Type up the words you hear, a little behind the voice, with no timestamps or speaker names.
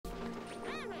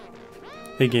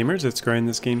Hey gamers, it's Grind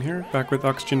This Game here, back with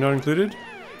Oxygen Not Included.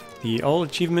 The All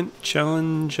Achievement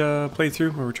Challenge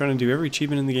playthrough, where we're trying to do every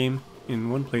achievement in the game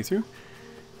in one playthrough.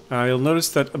 You'll notice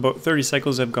that about 30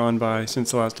 cycles have gone by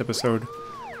since the last episode.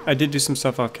 I did do some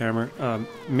stuff off camera,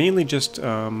 mainly just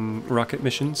rocket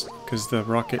missions, because the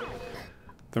rocket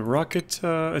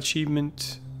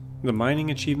achievement, the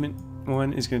mining achievement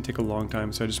one is going to take a long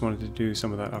time, so I just wanted to do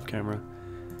some of that off camera.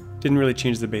 Didn't really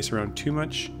change the base around too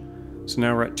much. So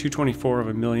now we're at 224 of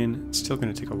a million. It's still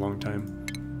going to take a long time.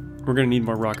 We're going to need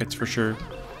more rockets for sure.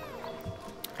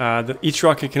 Each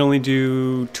rocket can only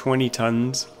do 20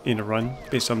 tons in a run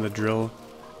based on the drill,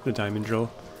 the diamond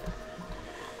drill,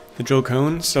 the drill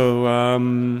cone. So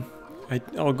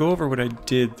I'll go over what I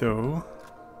did though.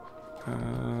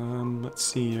 Let's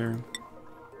see here.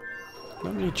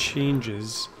 Not many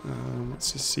changes.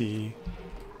 Let's just see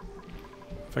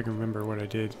if I can remember what I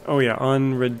did. Oh yeah,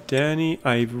 on Redani,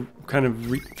 I kind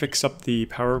of fixed up the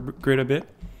power grid a bit.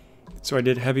 So I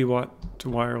did heavy watt to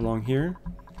wire along here.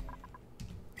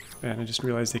 And I just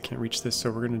realized they can't reach this, so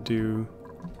we're going to do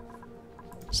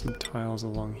some tiles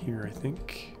along here, I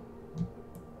think.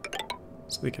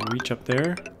 So they can reach up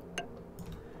there.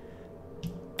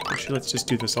 Actually, let's just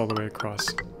do this all the way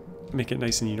across. Make it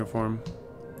nice and uniform.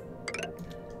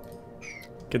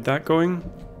 Get that going.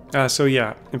 So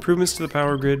yeah, improvements to the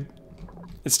power grid.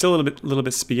 It's still a little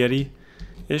bit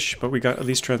spaghetti-ish, but we got at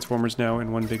least transformers now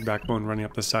and one big backbone running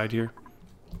up the side here,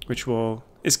 which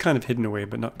is kind of hidden away,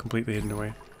 but not completely hidden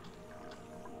away.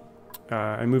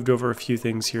 I moved over a few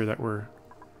things here that were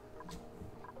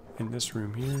in this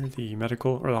room here, the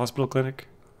medical or the hospital clinic.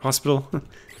 Hospital,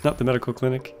 not the medical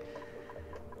clinic.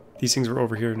 These things were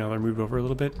over here. Now they're moved over a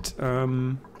little bit.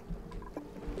 Down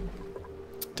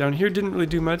here didn't really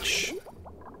do much.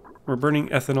 We're burning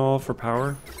ethanol for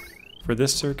power for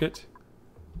this circuit,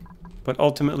 but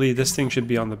ultimately this thing should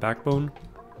be on the backbone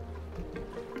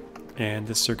and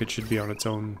this circuit should be on its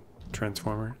own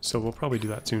transformer, so we'll probably do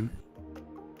that soon.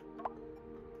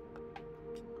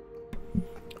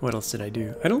 What else did I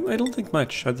do? I don't think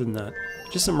much other than that.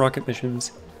 Just some rocket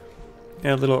missions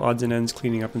and little odds and ends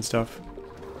cleaning up and stuff.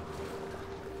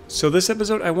 So this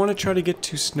episode I want to try to get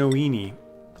to Snowini.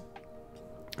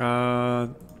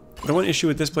 The one issue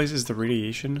with this place is the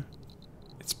radiation.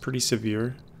 It's pretty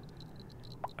severe.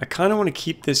 I kind of want to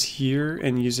keep this here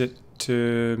and use it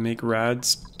to make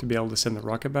rads to be able to send the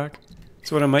rocket back.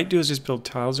 So what I might do is just build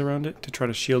tiles around it to try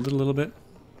to shield it a little bit.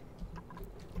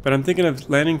 But I'm thinking of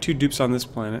landing 2 dupes on this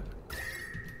planet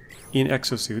in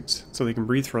exosuits so they can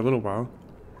breathe for a little while.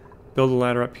 Build a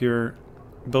ladder up here,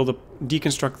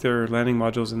 deconstruct their landing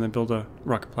modules, and then build a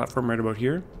rocket platform right about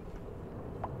here.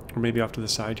 Or maybe off to the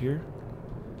side here,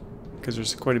 because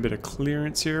there's quite a bit of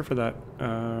clearance here for that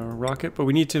rocket, but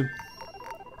we need to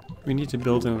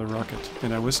build another rocket.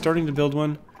 And I was starting to build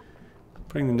one,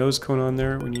 putting the nose cone on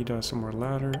there. We need some more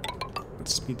ladder.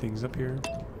 Let's speed things up here.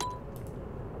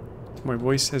 My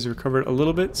voice has recovered a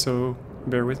little bit, so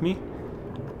bear with me.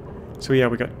 So yeah,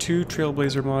 we got 2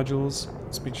 Trailblazer modules.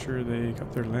 Let's make sure they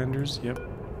got their landers. Yep.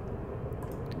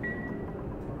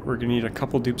 We're gonna need a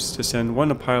couple dupes to send,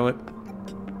 one a pilot.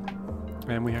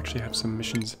 And we actually have some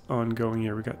missions ongoing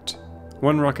here. We got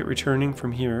 1 rocket returning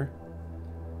from here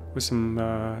with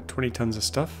some 20 tons of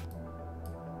stuff.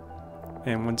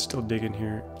 And 1 still digging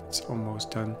here. It's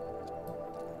almost done.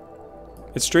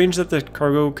 It's strange that the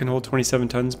cargo can hold 27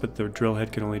 tons, but the drill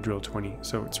head can only drill 20.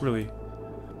 So it's really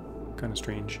kind of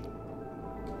strange.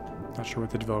 Not sure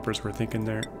what the developers were thinking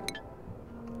there.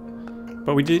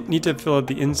 But we did need to fill out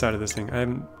the inside of this thing. I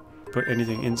haven't put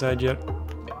anything inside yet.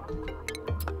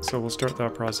 So we'll start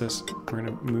that process. We're going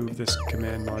to move this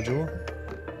command module.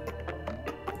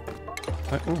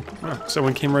 Oh, wow,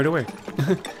 someone came right away.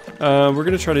 We're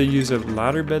going to try to use a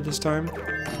ladder bed this time.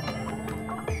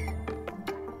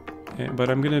 But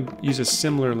I'm going to use a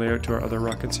similar layout to our other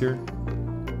rockets here.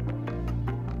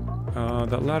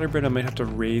 That ladder bed I might have to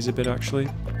raise a bit actually.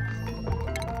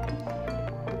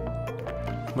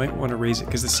 Might want to raise it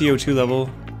because the CO2 level...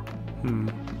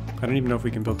 I don't even know if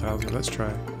we can build tiles here. Let's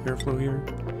try. Airflow here.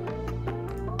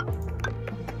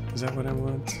 Is that what I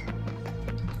want?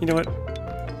 You know what?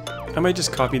 I might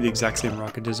just copy the exact same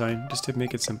rocket design just to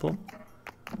make it simple.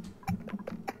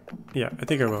 Yeah, I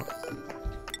think I will.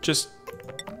 Just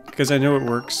because I know it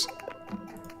works.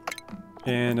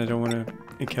 And I don't want to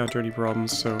encounter any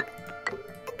problems, so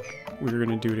we're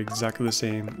going to do it exactly the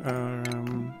same.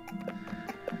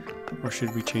 Or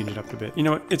should we change it up a bit? You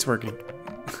know what? It's working.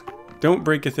 Don't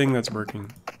break a thing that's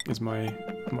working, is my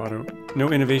motto.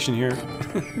 No innovation here.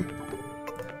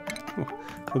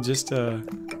 We'll just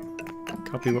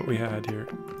copy what we had here.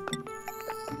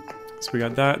 So we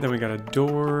got that, then we got a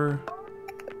door.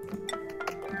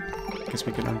 Guess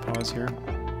we can unpause here.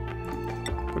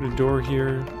 Put a door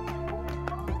here.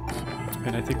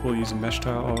 And I think we'll use a mesh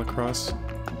tile all across.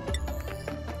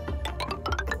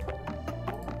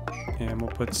 And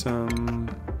we'll put some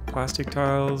plastic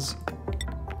tiles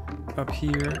up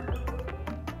here.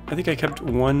 I think I kept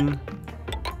one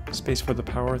space for the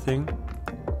power thing.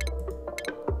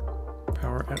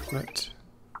 Power outlet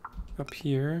up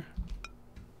here.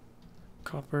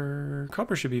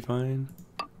 Copper should be fine.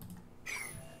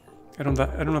 I don't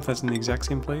know if that's in the exact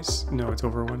same place. No, it's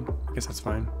over one. I guess that's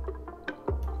fine.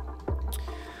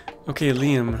 Okay,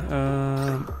 Liam,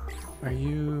 are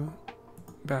you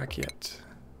back yet?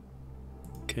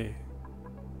 Okay.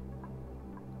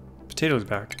 Potato's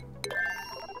back.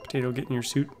 Potato, get in your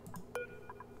suit.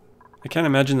 I can't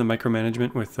imagine the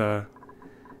micromanagement with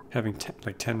having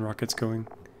like 10 rockets going.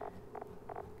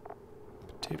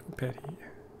 Potato patty.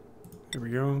 There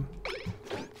we go.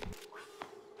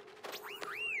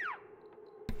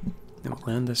 Then we'll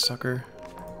land this sucker.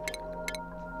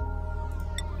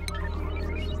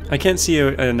 I can't see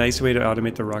a nice way to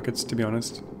automate the rockets, to be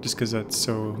honest. Just because that's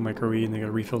so micro-y and they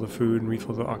gotta refill the food and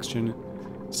refill the oxygen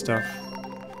stuff.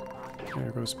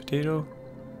 There goes potato.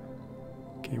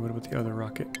 Okay, what about the other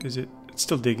rocket? It's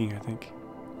still digging, I think.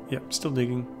 Yep, still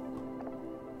digging.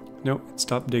 Nope, it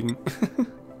stopped digging.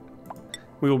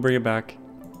 We will bring it back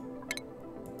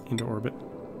into orbit.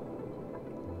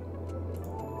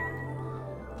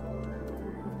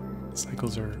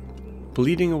 Cycles are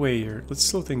bleeding away here. Let's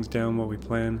slow things down while we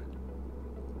plan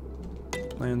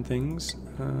things.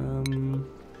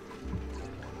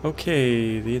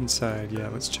 Okay, the inside. Yeah,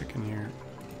 let's check in here.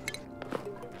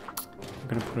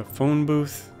 We're gonna put a phone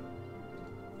booth.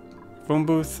 Phone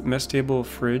booth, mess table,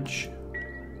 fridge.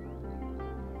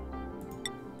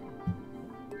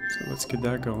 So let's get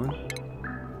that going.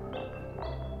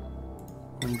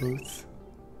 Phone booth.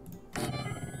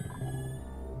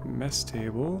 Mess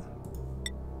table.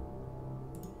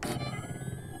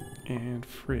 And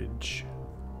fridge.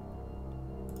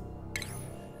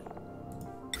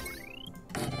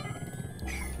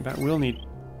 That will need...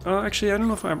 actually, I don't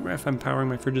know if I'm powering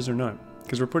my fridges or not.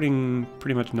 Because we're putting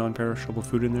pretty much non-perishable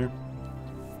food in there.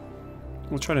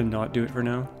 We'll try to not do it for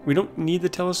now. We don't need the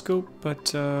telescope,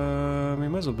 but we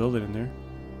might as well build it in there.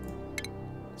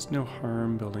 There's no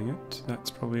harm building it.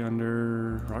 That's probably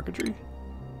under rocketry.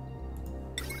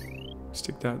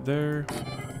 Stick that there.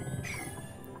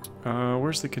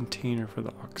 Where's the container for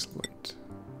the oxalate?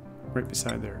 Right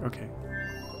beside there. Okay.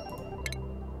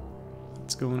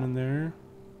 Let's go in there.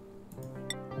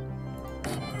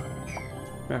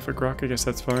 Maverick rock, I guess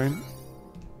that's fine.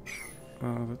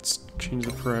 Let's change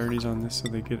the priorities on this so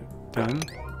they get it done.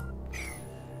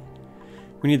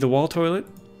 We need the wall toilet.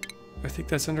 I think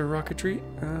that's under rocketry.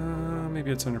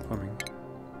 Maybe it's under plumbing.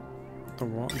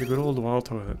 The good old wall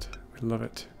toilet. We love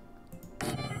it.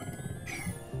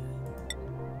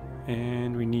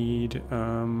 And we need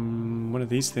one of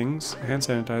these things, a hand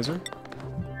sanitizer.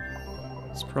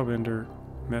 It's probably under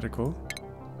medical.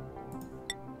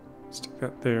 Stick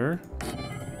that there.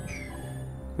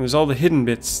 And there's all the hidden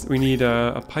bits. We need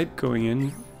a pipe going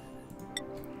in.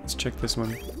 Let's check this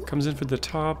one. Comes in for the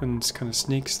top and kind of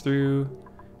snakes through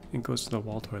and goes to the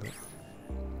wall toilet.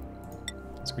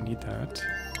 So we need that.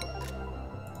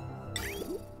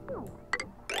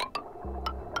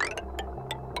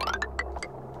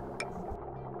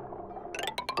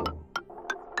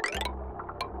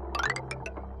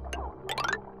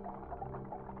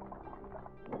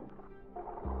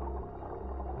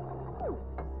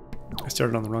 I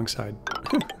started on the wrong side.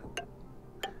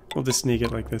 We'll just sneak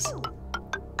it like this.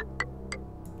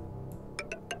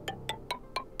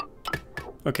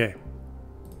 Okay.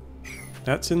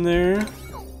 That's in there.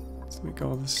 Let's make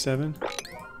all this 7.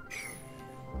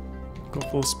 Go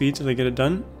full speed till they get it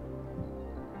done.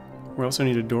 We also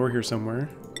need a door here somewhere.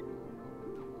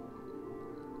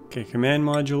 Okay, command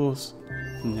modules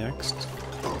next.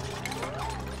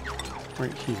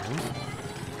 Right here.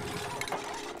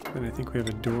 And I think we have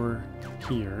a door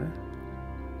here.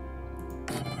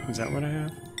 Is that what I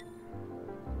have?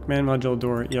 Command module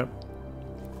door, yep.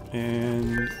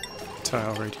 And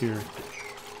tile right here.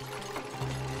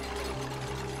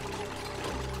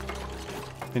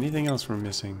 Anything else we're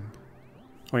missing?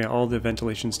 Oh yeah, all the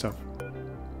ventilation stuff.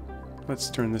 Let's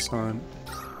turn this on.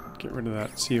 Get rid of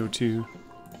that CO2.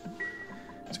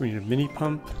 So we need a mini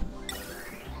pump.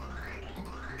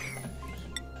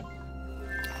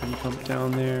 Mini pump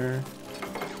down there.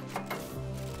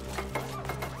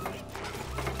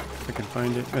 If I can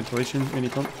find it. Ventilation, mini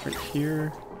pump right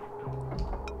here.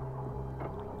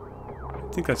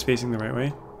 I think that's facing the right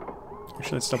way.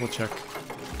 Actually, let's double check.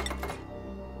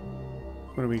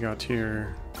 What do we got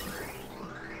here?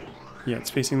 Yeah, it's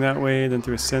facing that way, then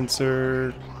through a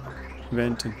sensor,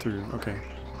 vent, and through. Okay.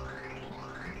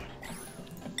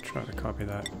 Try to copy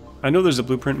that. I know there's a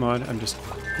blueprint mod, I'm just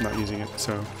not using it,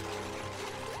 so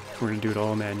we're gonna do it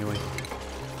all manually.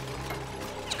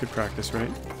 It's good practice,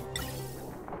 right?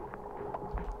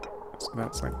 So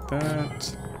that's like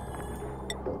that.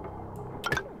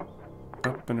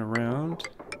 Up and around.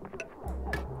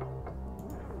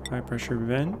 High pressure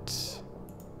vent.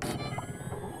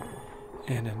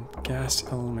 And a gas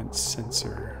element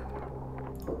sensor.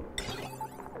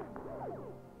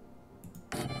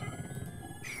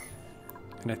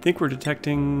 And I think we're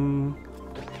detecting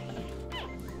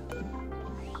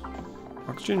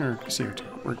oxygen or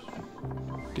CO2. We're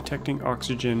detecting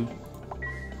oxygen.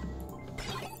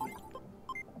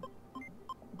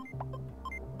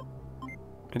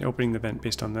 And opening the vent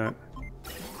based on that.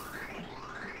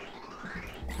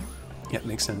 Yeah, it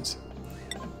makes sense.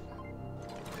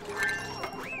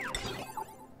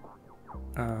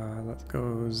 That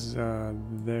goes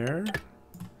there.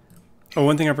 Oh,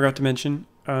 one thing I forgot to mention.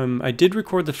 I did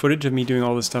record the footage of me doing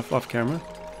all this stuff off camera.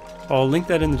 I'll link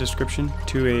that in the description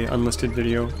to a unlisted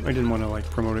video. I didn't want to like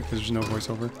promote it because there's no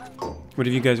voiceover. But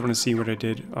if you guys want to see what I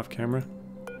did off camera,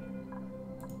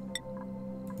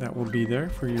 that will be there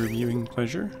for your viewing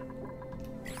pleasure.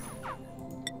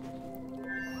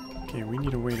 Okay, we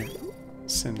need a way to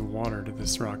send water to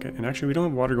this rocket. And actually, we don't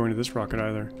have water going to this rocket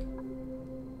either.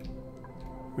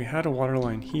 We had a water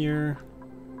line here.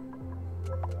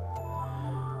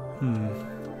 Kind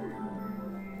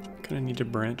of need to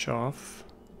branch off.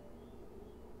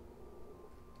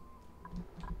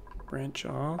 Branch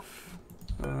off.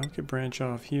 I could branch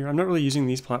off here. I'm not really using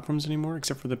these platforms anymore,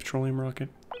 except for the petroleum rocket.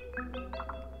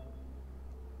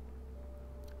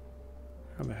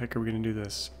 How the heck are we gonna do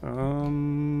this? I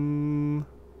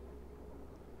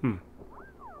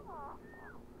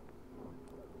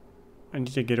need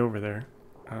to get over there.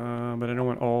 But I don't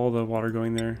want all the water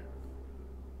going there.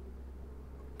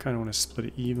 Kind of want to split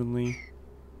it evenly.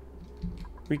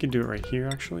 We could do it right here,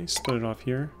 actually. Split it off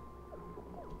here.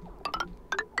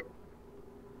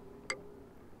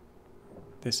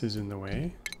 This is in the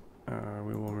way.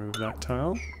 We will remove that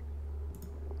tile.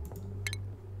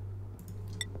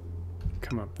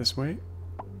 Come up this way.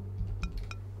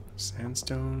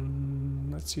 Sandstone.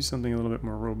 Let's use something a little bit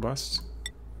more robust.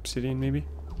 Obsidian, maybe.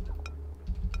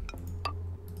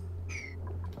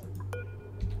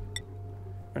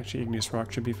 Actually, igneous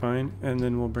rock should be fine. And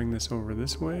then we'll bring this over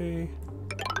this way.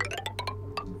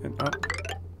 And up.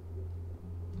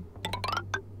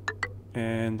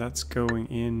 And that's going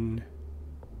in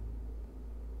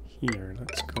here.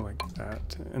 Let's go like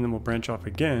that. And then we'll branch off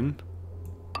again.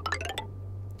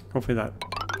 Hopefully that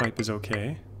pipe is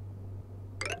okay.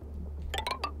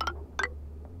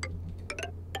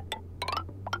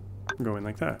 Go in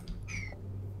like that.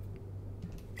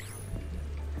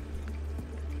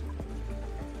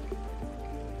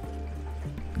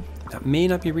 That may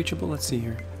not be reachable. Let's see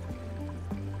here.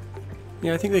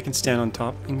 Yeah, I think they can stand on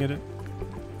top and get it.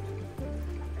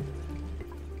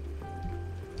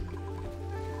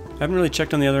 I haven't really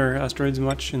checked on the other asteroids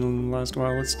much in the last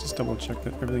while. Let's just double check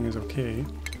that everything is okay.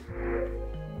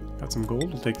 Got some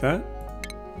gold, we'll take that.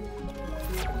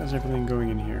 How's everything going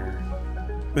in here?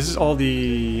 This is all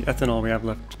the ethanol we have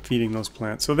left feeding those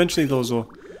plants. So eventually those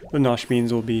will, the nosh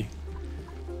beans will be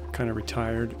kind of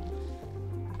retired.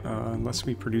 Unless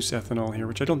we produce ethanol here,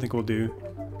 which I don't think we'll do.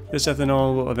 This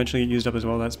ethanol will eventually get used up as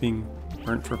well. That's being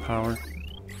burnt for power.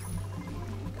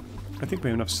 I think we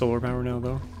have enough solar power now,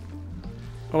 though.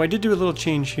 Oh, I did do a little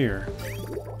change here,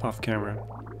 off camera.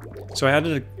 So I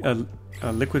added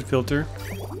a liquid filter.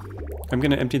 I'm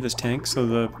going to empty this tank, so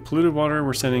the polluted water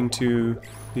we're sending to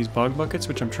these bog buckets,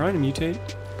 which I'm trying to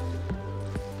mutate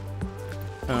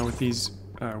with these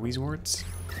wheezeworts.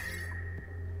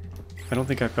 I don't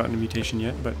think I've gotten a mutation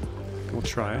yet, but we'll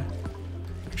try.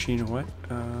 Actually, you know what?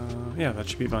 Yeah, that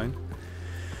should be fine.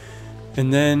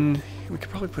 And then we could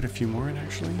probably put a few more in,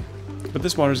 actually. But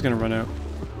this water is going to run out.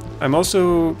 I'm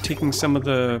also taking some of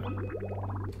the...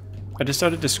 I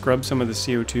decided to scrub some of the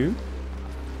CO2.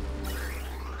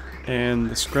 And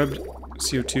the scrubbed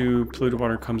CO2 polluted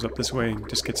water comes up this way and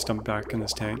just gets dumped back in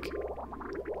this tank.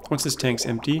 Once this tank's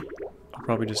empty, I'll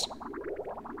probably just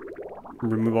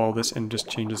remove all this and just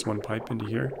change this one pipe into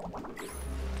here.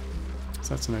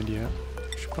 So that's an idea.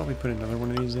 Should probably put another one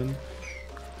of these in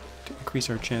to increase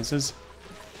our chances.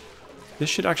 This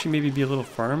should actually maybe be a little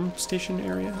farm station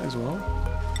area as well.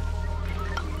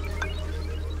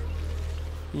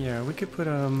 Yeah, we could put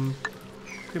we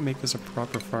could make this a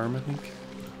proper farm, I think.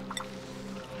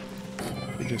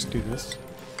 We just do this.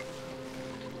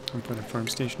 I'll put a farm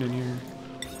station in here.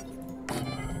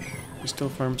 We're still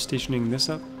farm stationing this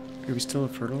up. Are we still a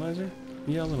fertilizer?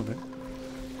 Yeah, a little bit.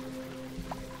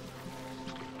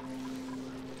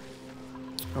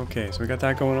 Okay, so we got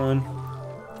that going on.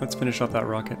 Let's finish off that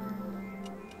rocket.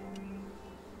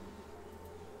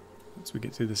 Once we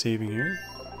get through the saving here.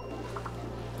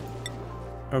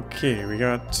 Okay, we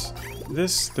got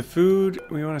this, the food.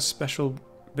 We want a special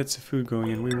bits of food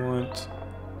going in. We want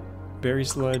berry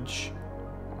sludge.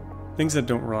 Things that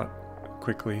don't rot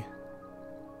quickly.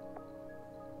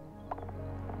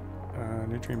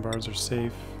 Nutrient bars are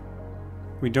safe.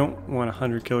 We don't want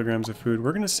 100 kilograms of food.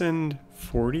 We're going to send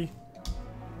 40.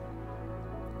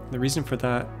 The reason for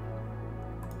that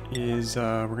is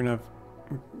we're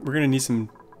gonna need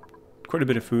quite a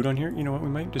bit of food on here. You know what? We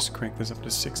might just crank this up to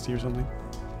 60 or something.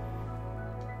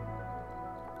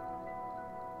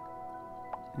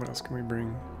 What else can we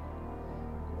bring?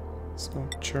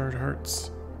 Smoked charred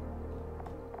hearts.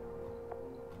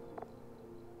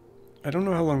 I don't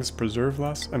know how long this preserve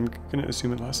lasts. I'm gonna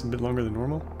assume it lasts a bit longer than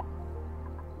normal.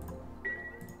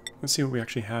 Let's see what we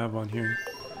actually have on here.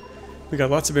 We got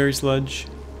lots of berry sludge.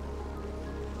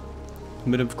 A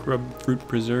bit of grub fruit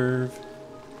preserve.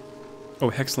 Oh,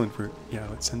 excellent fruit. Yeah,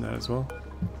 let's send that as well.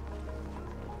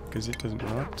 Because it doesn't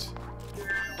rot.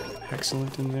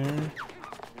 Excellent in there.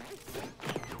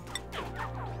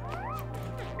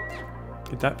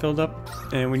 Get that filled up.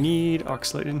 And we need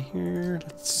oxalate in here.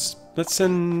 Let's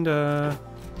send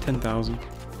 10,000.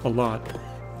 A lot.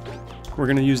 We're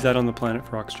gonna use that on the planet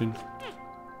for oxygen.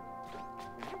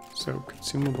 So,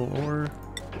 consumable ore.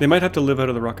 They might have to live out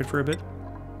of the rocket for a bit.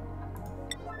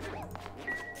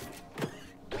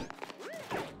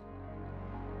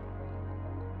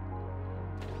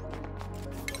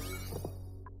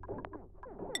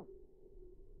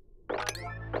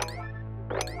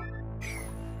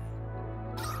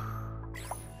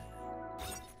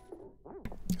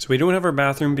 So we don't have our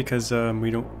bathroom because we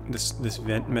don't. This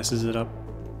vent messes it up,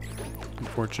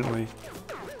 unfortunately.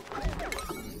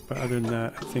 But other than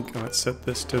that, I think let's set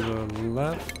this to the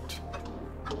left.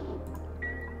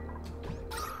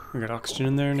 We got oxygen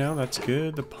in there now. That's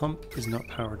good. The pump is not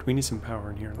powered. We need some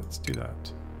power in here. Let's do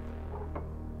that.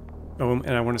 Oh, and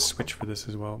I want to switch for this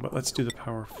as well. But let's do the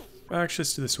power. Actually,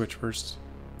 let's do the switch first.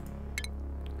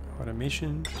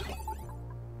 Automation.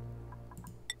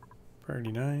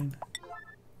 Priority 9.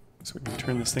 So we can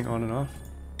turn this thing on and off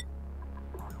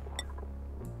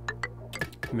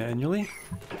manually.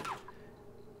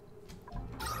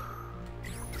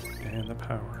 And the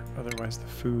power. Otherwise the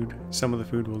food, some of the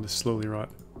food will just slowly rot.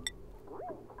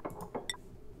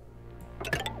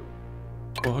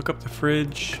 We'll hook up the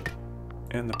fridge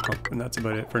and the pump, and that's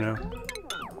about it for now.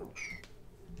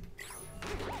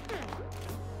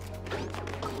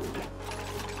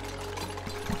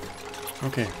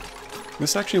 Okay.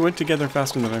 This actually went together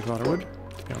faster than I thought it would,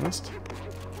 to be honest.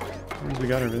 Where's we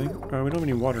got everything? We don't have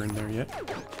any water in there yet.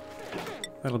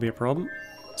 That'll be a problem.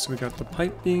 So we got the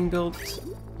pipe being built.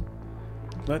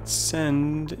 Let's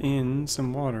send in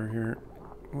some water here.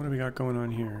 What do we got going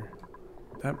on here?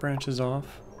 That branches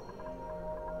off.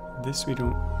 This we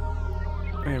don't...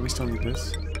 Oh yeah, we still need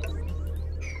this.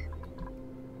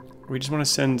 We just want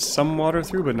to send some water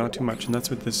through, but not too much, and that's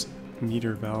what this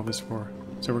meter valve is for.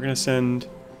 So we're going to send...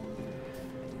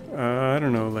 I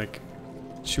don't know, like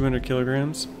 200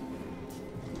 kilograms.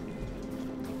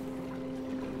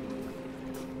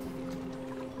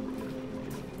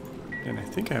 And I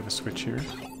think I have a switch here.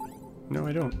 No,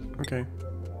 I don't. Okay.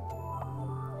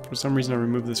 For some reason I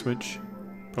removed the switch.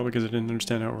 Probably because I didn't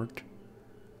understand how it worked.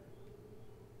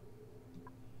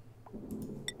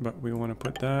 But we want to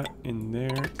put that in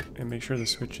there and make sure the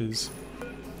switch is...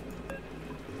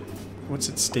 What's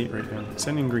its state right now? It's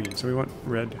sending green, so we want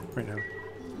red right now.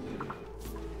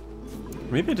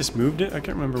 Maybe I just moved it? I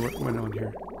can't remember what went on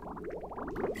here.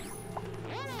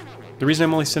 The reason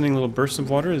I'm only sending little bursts of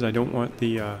water is I don't want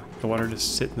the water to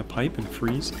sit in the pipe and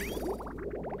freeze.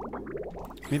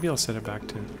 Maybe I'll set it back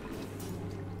to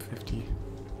 50.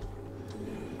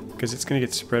 Because it's going to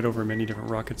get spread over many different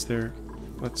rockets there.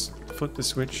 Let's flip the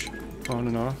switch on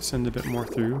and off, send a bit more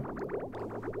through.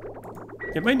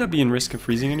 It might not be in risk of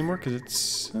freezing anymore because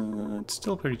it's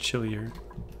still pretty chilly here.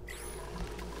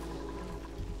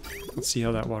 Let's see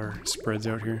how that water spreads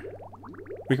out here.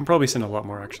 We can probably send a lot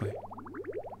more, actually.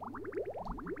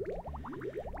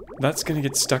 That's gonna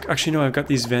get stuck. Actually, no, I've got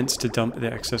these vents to dump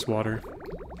the excess water.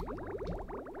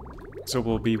 So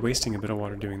we'll be wasting a bit of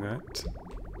water doing that.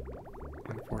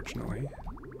 Unfortunately.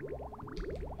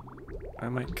 I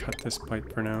might cut this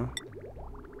pipe for now.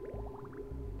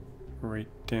 Right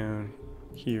down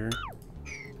here.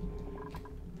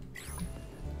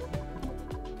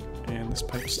 This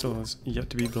pipe still has yet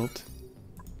to be built.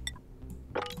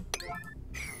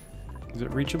 Is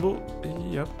it reachable?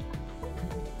 Yep.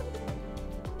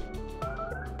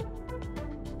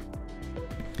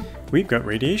 We've got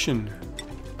radiation.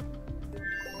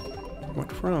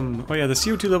 What from? Oh yeah, the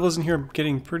CO2 levels in here are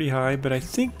getting pretty high, but I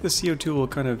think the CO2 will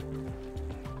kind of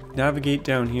navigate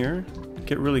down here,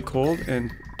 get really cold,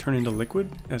 and turn into liquid,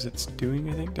 as it's doing,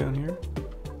 I think, down here.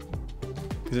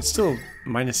 Because it's still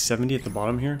minus 70 at the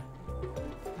bottom here.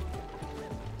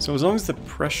 So as long as the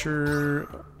pressure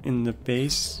in the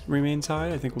base remains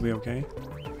high, I think we'll be okay.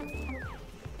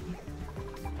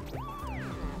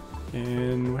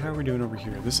 And how are we doing over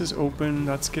here? This is open,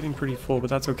 that's getting pretty full, but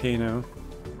that's okay now.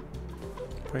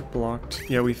 Pipe blocked.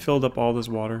 Yeah, we filled up all this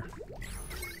water.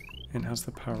 And how's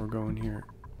the power going here?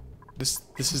 This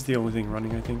is the only thing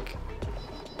running, I think.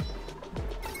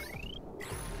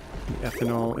 The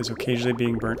ethanol is occasionally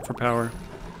being burnt for power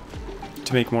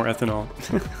to make more ethanol.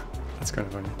 That's kind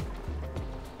of funny.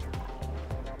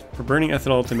 We're burning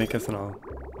ethanol to make ethanol.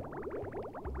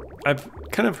 I've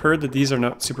kind of heard that these are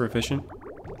not super efficient.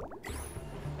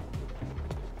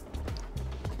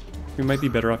 We might be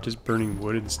better off just burning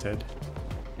wood instead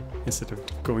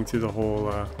of going through the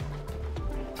whole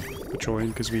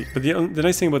petroleum, because but the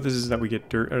nice thing about this is that we get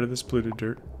dirt out of this, polluted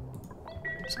dirt.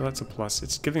 So that's a plus.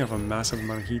 It's giving off a massive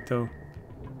amount of heat though,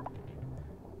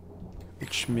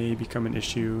 which may become an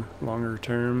issue longer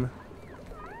term.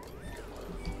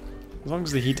 As long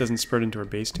as the heat doesn't spread into our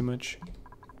base too much.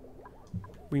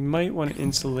 We might want to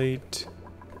insulate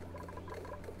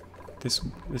this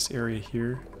area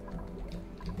here.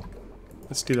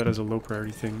 Let's do that as a low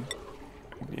priority thing.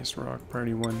 Igneous rock,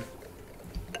 priority 1.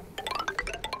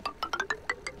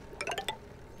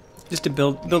 Just to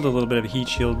build a little bit of a heat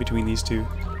shield between these two.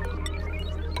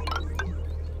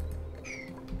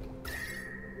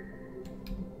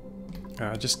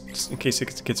 Just in case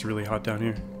it gets really hot down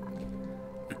here.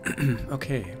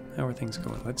 Okay, how are things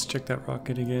going? Let's check that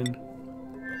rocket again.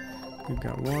 We've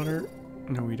got water.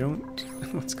 No, we don't.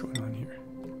 What's going on here?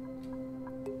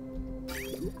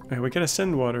 We gotta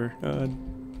send water.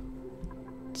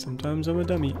 Sometimes I'm a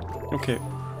dummy. Okay,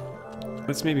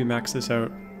 let's maybe max this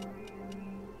out.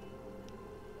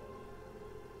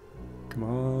 Come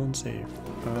on, save.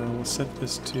 We'll set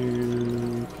this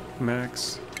to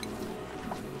max.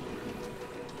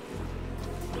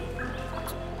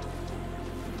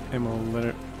 And we'll let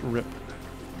it rip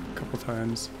a couple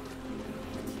times.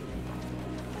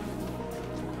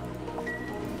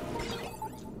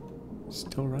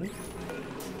 Still running?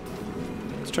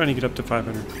 It's trying to get up to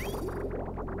 500.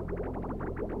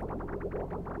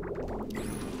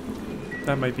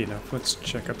 That might be enough. Let's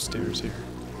check upstairs here.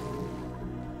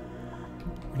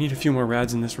 We need a few more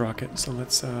rads in this rocket, so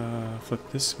let's flip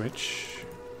this switch,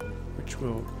 which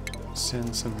will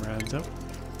send some rads up.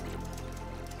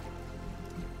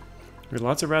 We have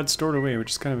lots of rads stored away,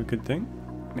 which is kind of a good thing.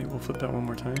 Maybe we'll flip that one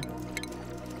more time.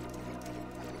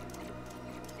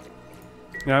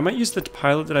 Now I might use the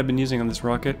pilot that I've been using on this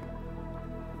rocket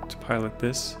to pilot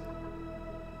this.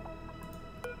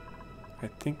 I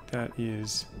think that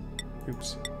is,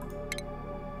 oops,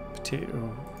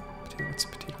 potato, what's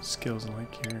potato skills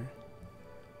like here?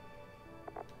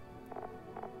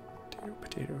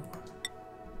 Potato.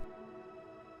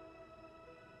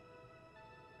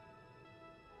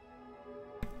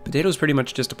 Potato's pretty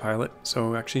much just a pilot,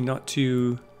 so actually not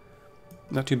too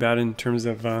bad in terms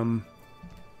of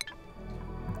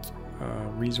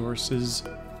resources.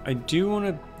 I do want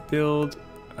to build.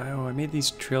 Oh, I made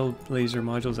these trailblazer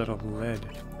modules out of lead.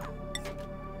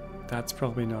 That's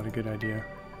probably not a good idea.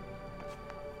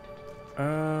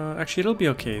 Actually, it'll be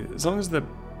okay as long as the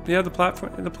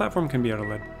platform can be out of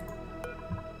lead.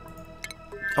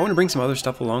 I want to bring some other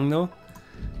stuff along though,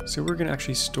 so we're gonna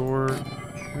actually store.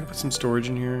 We're gonna put some storage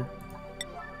in here.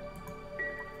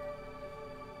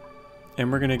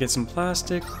 And we're gonna get some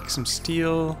plastic, some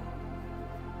steel,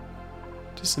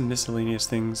 just some miscellaneous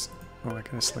things. Oh, I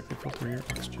gotta select the filter here,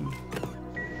 oxygen.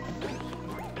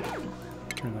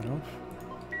 Turn that off.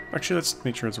 Actually, let's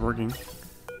make sure it's working.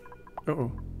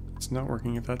 Uh-oh, it's not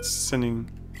working if that's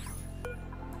sending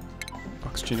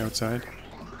oxygen outside.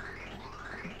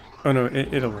 Oh no,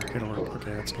 it'll work,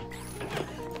 Okay, that's good.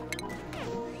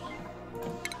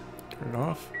 Turn it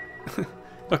off.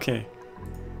 Okay,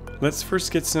 let's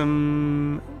first get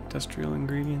some industrial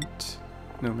ingredient.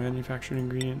 No, manufactured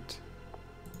ingredient.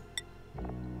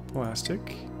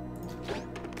 Plastic.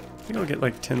 I think I'll get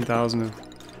like 10,000 of...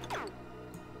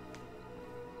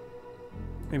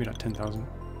 Maybe not 10,000.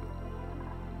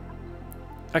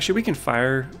 Actually, we can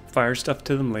fire stuff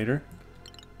to them later.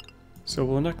 So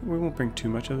we won't bring too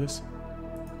much of this.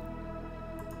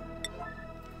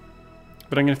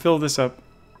 But I'm going to fill this up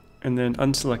and then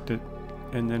unselect it.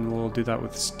 And then we'll do that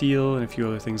with steel and a few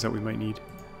other things that we might need.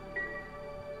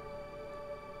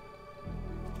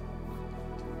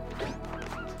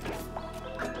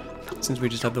 Since we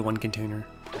just have the one container.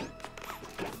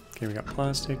 Okay, we got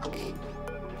plastic.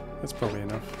 That's probably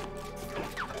enough.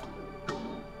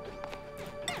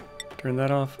 Turn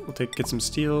that off. We'll get some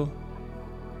steel.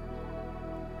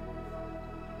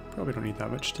 Probably don't need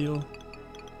that much steel.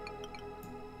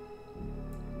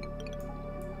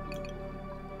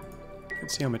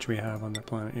 Let's see how much we have on the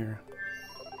planet here.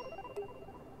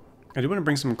 I do want to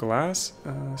bring some glass.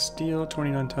 Steel,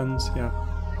 29 tons, yeah.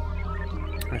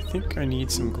 I think I need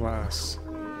some glass.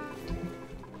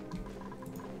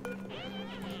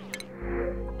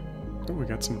 Oh, we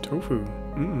got some tofu.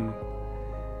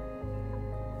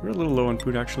 We're a little low on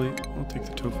food, actually. I'll take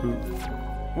the tofu.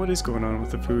 What is going on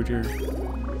with the food here?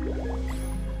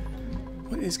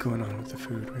 What is going on with the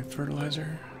food? We have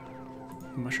fertilizer.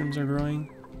 Mushrooms are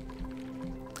growing.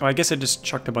 Oh, I guess I just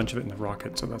chucked a bunch of it in the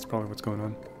rocket, so that's probably what's going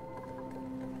on.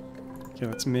 Okay,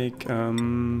 let's make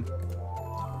some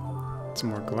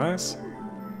more glass.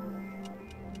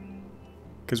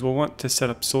 Because we'll want to set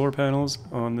up solar panels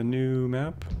on the new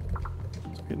map.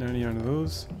 So get 99 of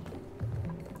those.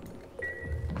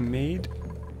 Made.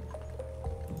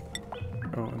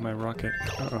 Oh, and my rocket.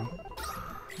 Uh-oh.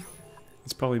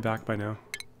 It's probably back by now.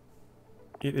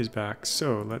 It is back.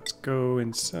 So let's go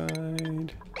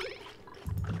inside.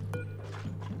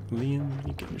 Liam,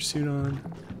 you get your suit on.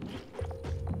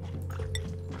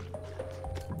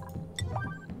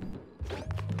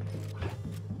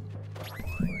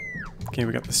 Okay,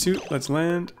 we got the suit. Let's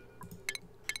land.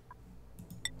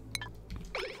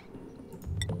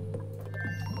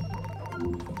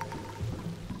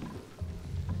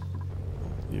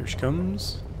 Here she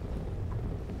comes.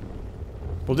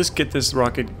 We'll just get this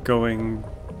rocket going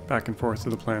back and forth to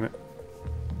the planet.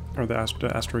 Or the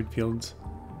asteroid fields.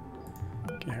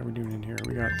 Okay, how are we doing in here?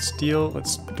 We got steel.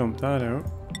 Let's dump that out.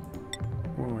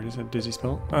 Whoa, I just had a dizzy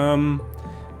spell.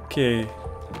 Okay.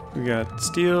 We got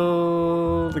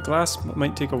steel. The glass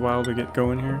might take a while to get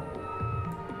going here.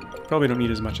 Probably don't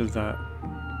need as much as that.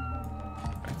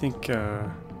 I think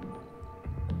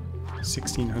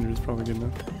 1600 is probably good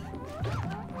enough.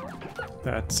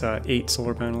 That's 8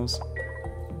 solar panels.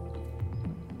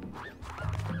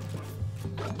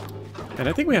 And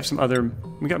I think we have some other...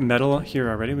 We got metal here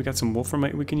already. We got some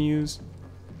wolframite we can use.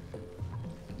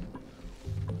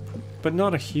 But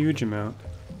not a huge amount.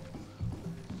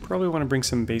 Probably want to bring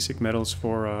some basic metals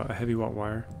for a heavy watt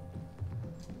wire.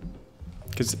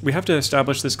 Because we have to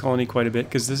establish this colony quite a bit,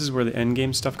 because this is where the end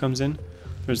game stuff comes in.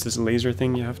 There's this laser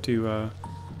thing you have to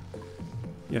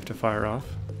fire off.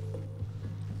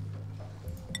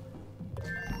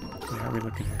 Yeah, how are we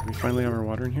looking here? We finally have our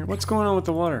water in here. What's going on with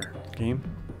the water, game?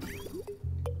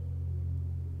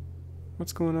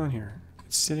 What's going on here?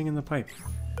 It's sitting in the pipe.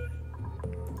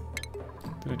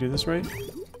 Did I do this right?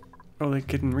 Oh, they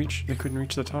couldn't reach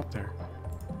the top there.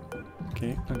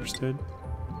 Okay, understood.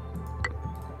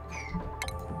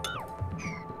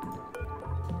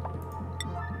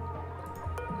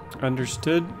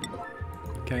 Understood.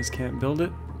 Guys can't build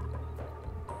it.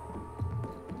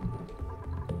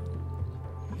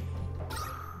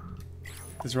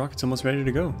 This rocket's almost ready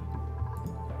to go.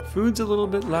 Food's a little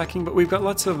bit lacking, but we've got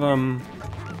lots of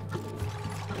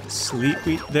sleet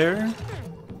wheat there.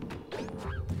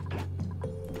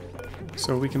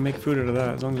 So we can make food out of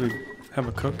that as long as we have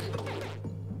a cook.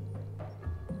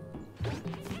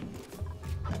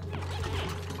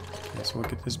 Okay, so we'll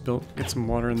get this built, get some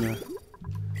water in the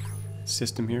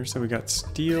system here. So we got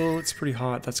steel, it's pretty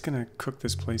hot. That's gonna cook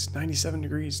this place. 97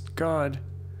 degrees, God.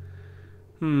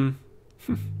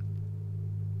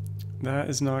 That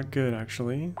is not good,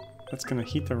 actually. That's gonna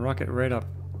heat the rocket right up.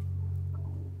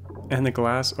 And the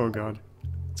glass, oh God.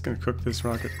 It's gonna cook this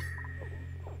rocket.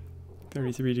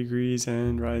 33 degrees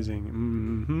and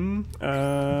rising.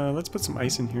 Let's put some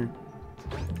ice in here.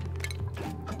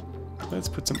 Let's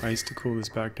put some ice to cool this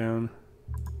back down.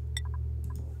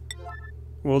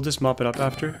 We'll just mop it up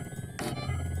after.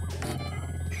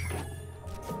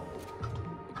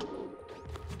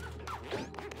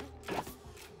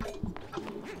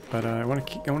 But I want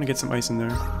to get some ice in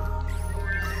there,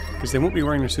 because they won't be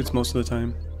wearing their suits most of the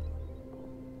time.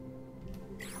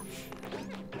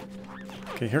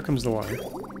 Okay, here comes the water.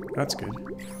 That's good.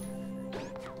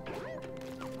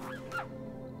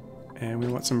 And we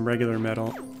want some regular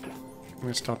metal. I'm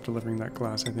gonna stop delivering that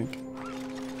glass, I think.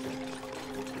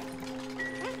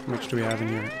 How much do we have in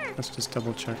here? Let's just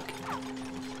double check.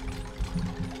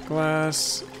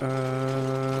 Glass,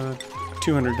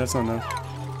 200, that's not enough.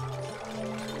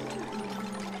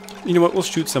 You know what? We'll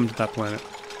shoot some to that planet.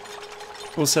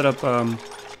 We'll set up,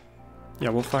 yeah,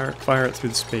 we'll fire it through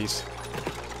the space.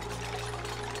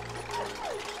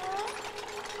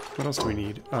 What else do we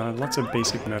need? Lots of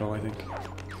basic metal, I think.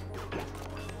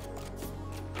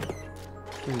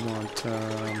 We want,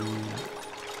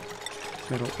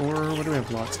 metal ore. What do we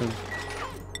have lots of?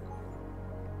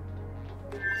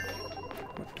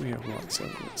 What do we have lots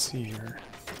of? Let's see here.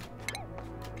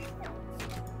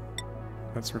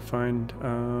 That's refined.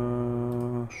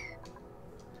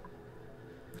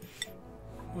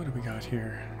 What do we got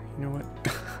here? You know what?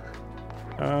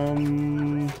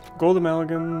 Gold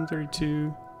amalgam,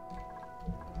 32.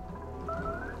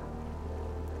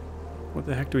 What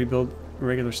the heck do we build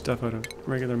regular stuff out of?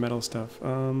 Regular metal stuff.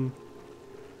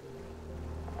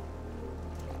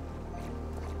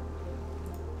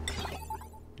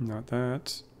 Not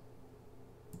that.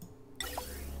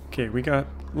 Okay, we got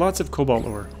lots of cobalt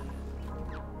ore.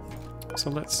 So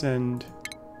let's send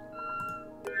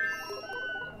a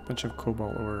bunch of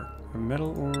cobalt ore. A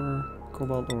metal ore,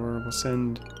 cobalt ore, we'll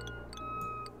send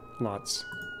lots.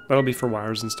 That'll be for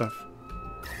wires and stuff.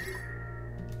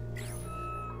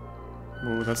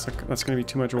 Whoa, that's gonna be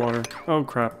too much water. Oh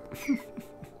crap.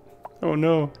 Oh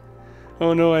no.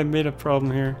 Oh no, I made a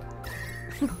problem here.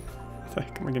 How the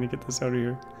heck am I gonna get this out of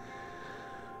here?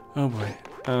 Oh boy.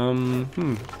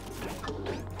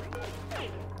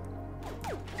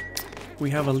 We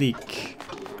have a leak.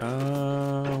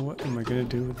 What am I gonna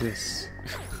do with this?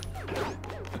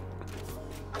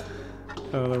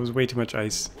 Oh, that was way too much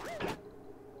ice.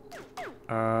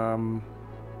 Man.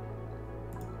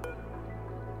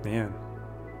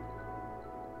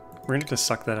 We're gonna have to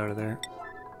suck that out of there.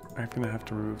 I'm gonna have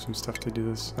to remove some stuff to do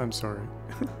this. I'm sorry.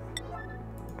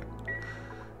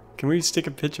 Can we stick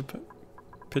a pitch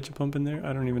pump in there?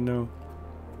 I don't even know.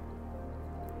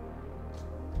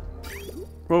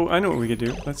 Whoa, I know what we could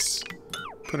do. Let's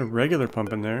put a regular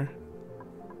pump in there.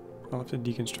 I'll have to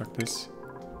deconstruct this.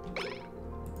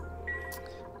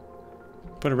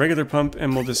 Put a regular pump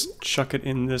and we'll just chuck it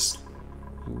in this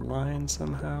line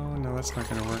somehow. No, that's not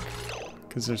gonna work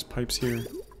because there's pipes here.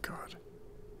 God.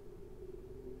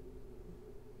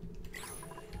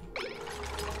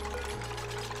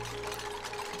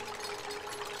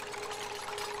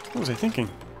 What was I thinking?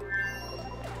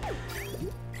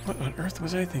 What on earth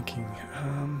was I thinking?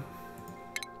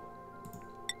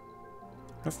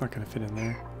 That's not gonna fit in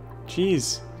there.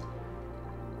 Jeez.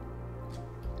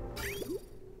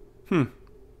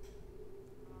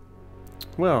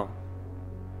 Well.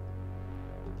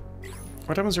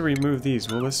 What happens if we remove these?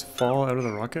 Will this fall out of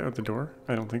the rocket out the door?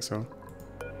 I don't think so.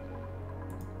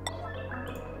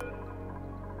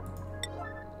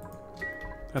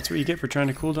 That's what you get for trying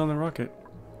to cool down the rocket.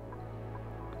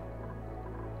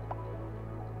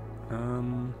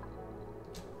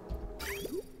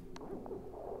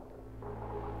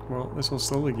 Well, this will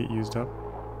slowly get used up.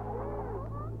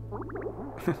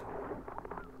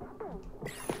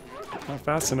 Not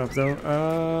fast enough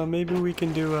though. Maybe we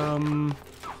can do,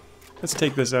 let's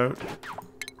take this out.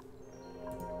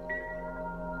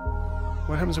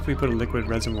 What happens if we put a liquid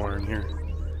reservoir in here?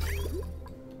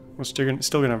 We're still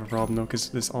gonna have a problem though,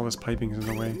 because all this piping is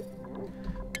in the way.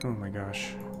 Oh my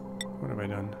gosh. What have I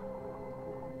done?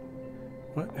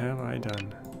 What have I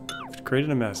done? I've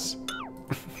created a mess.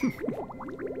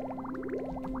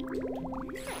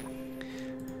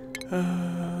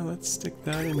 Let's stick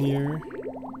that in here.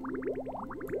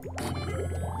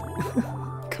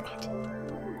 God.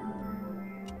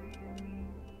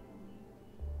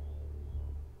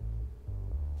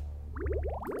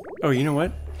 Oh, you know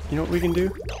what? You know what we can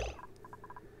do?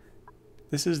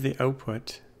 This is the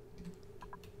output.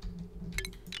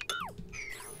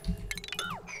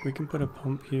 We can put a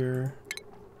pump here.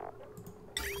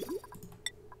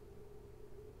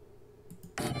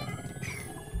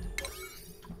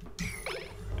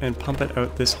 And pump it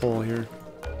out this hole here.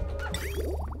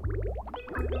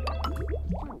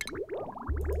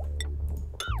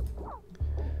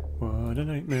 What a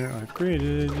nightmare I've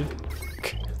created.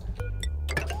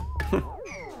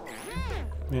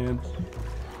 Man.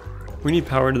 We need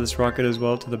power to this rocket as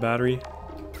well, to the battery.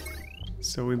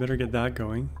 So we better get that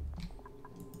going.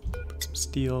 Put some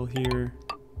steel here.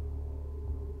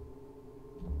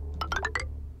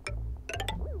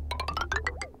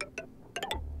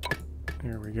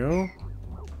 There we go.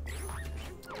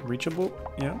 Reachable?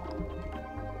 Yeah.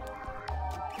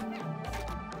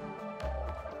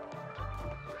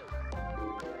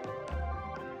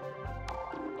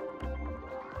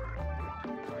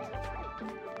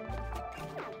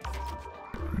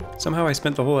 Somehow I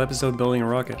spent the whole episode building a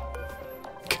rocket.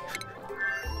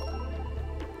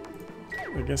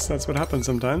 I guess that's what happens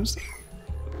sometimes.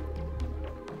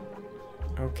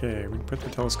 Okay, we can put the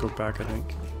telescope back, I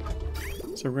think.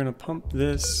 So we're gonna pump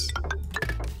this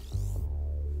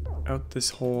out this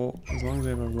hole, as long as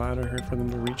I have a ladder here for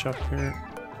them to reach up here.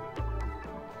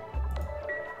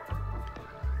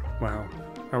 Wow.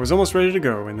 I was almost ready to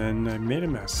go, and then I made a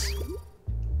mess.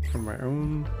 From my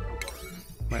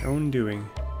own doing.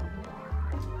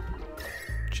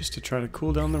 Just to try to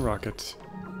cool down the rocket.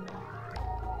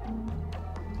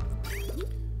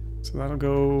 So that'll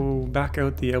go back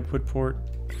out the output port.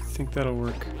 I think that'll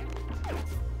work.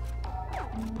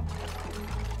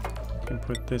 I can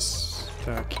put this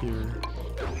back here.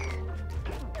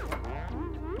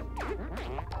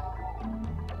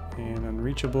 And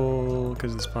unreachable,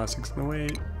 because this plastic's in the way.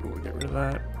 We'll get rid of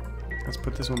that. Let's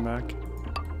put this one back.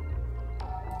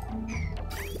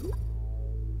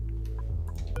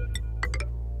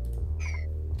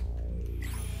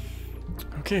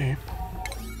 Okay.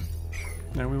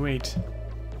 Now we wait.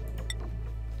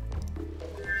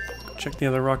 Check the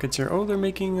other rockets here. Oh, they're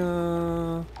making,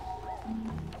 why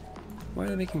are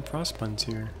they making frost buns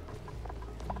here?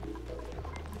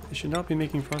 They should not be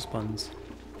making frost buns.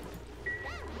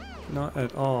 Not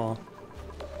at all.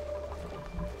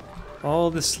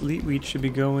 All the sleet wheat should be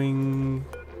going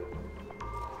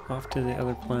off to the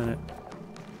other planet.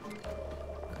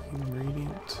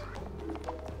 Ingredient.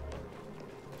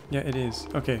 Yeah, it is.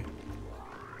 Okay.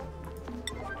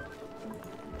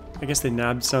 I guess they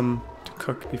nabbed some to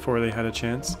cook before they had a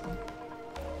chance.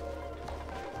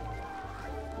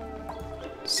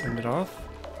 Send it off.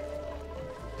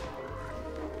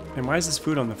 And why is this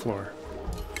food on the floor?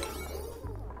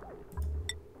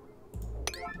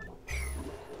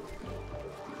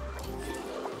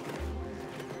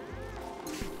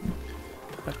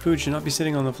 That food should not be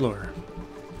sitting on the floor.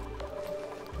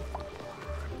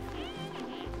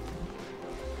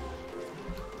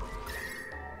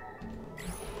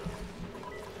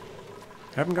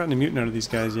 I haven't gotten a mutant out of these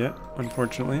guys yet,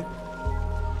 unfortunately.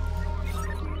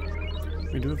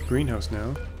 We do have a greenhouse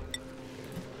now.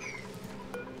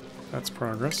 That's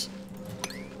progress.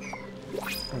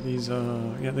 Are these,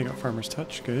 yeah, they got farmer's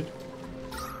touch, good.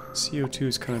 CO2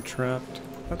 is kind of trapped.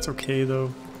 That's okay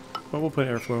though. But we'll put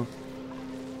airflow.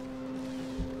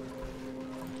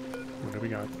 What do we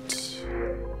got?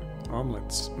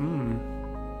 Omelets.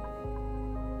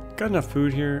 Got enough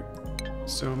food here,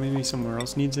 so maybe somewhere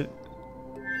else needs it.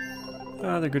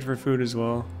 Ah, they're good for food as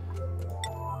well.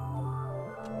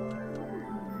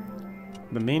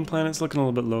 The main planet's looking a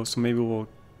little bit low, so maybe we'll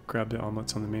grab the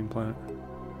omelets on the main planet.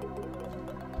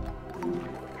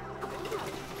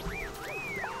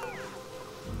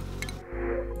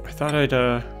 I thought I'd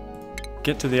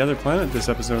get to the other planet this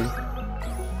episode,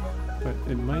 but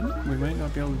we might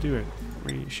not be able to do it.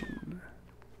 Radiation.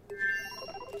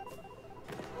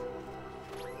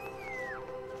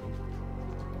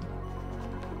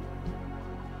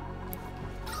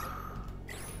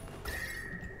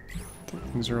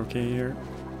 Things are okay here.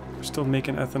 We're still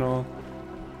making ethanol.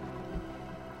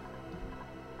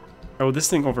 Oh, this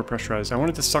thing overpressurized. I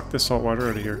wanted to suck the salt water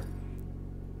out of here.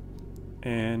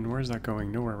 And where's that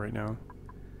going? Nowhere right now.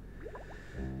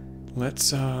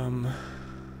 Let's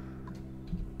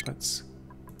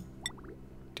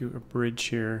do a bridge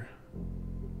here.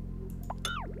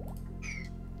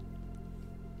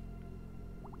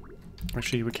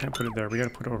 Actually, we can't put it there. We gotta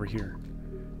put it over here.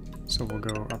 So we'll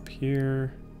go up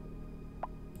here.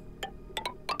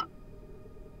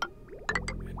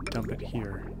 Dump it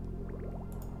here.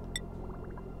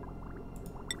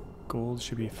 Gold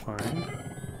should be fine.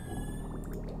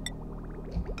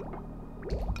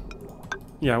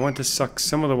 Yeah, I want to suck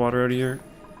some of the water out of here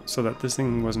so that this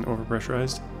thing wasn't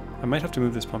overpressurized. I might have to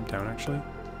move this pump down actually.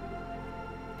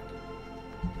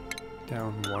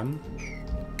 Down one.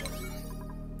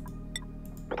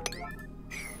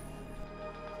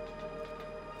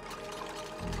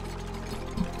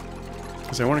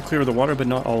 Because I want to clear the water, but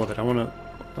not all of it. I want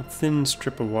a thin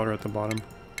strip of water at the bottom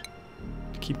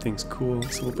to keep things cool.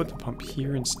 So we'll put the pump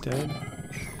here instead.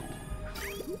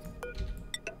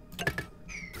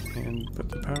 And put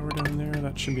the power down there.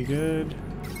 That should be good.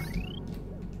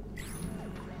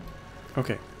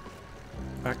 Okay.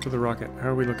 Back to the rocket. How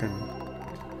are we looking?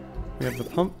 We have the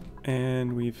pump,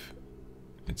 and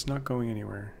it's not going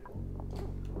anywhere.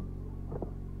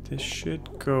 This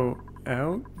should go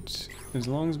out, as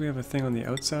long as we have a thing on the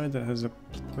outside that has a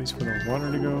place for the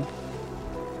water to go.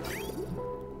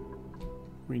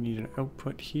 We need an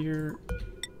output here.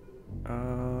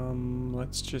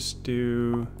 Let's just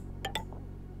do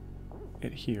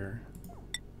it here.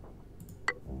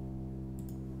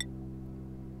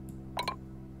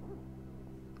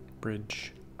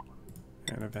 Bridge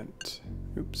and event.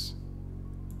 Oops.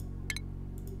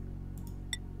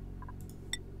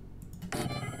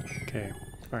 Okay.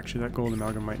 Actually, that gold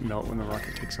amalgam might melt when the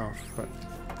rocket takes off, but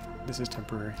this is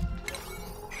temporary.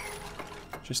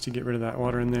 Just to get rid of that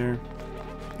water in there.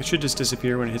 It should just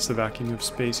disappear when it hits the vacuum of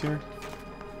space here.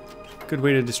 Good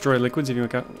way to destroy liquids if you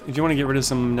want to get rid of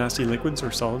some nasty liquids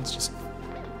or solids, just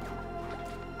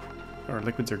or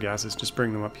liquids or gases, just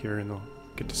bring them up here and they'll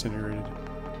get disintegrated.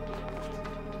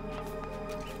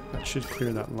 That should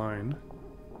clear that line.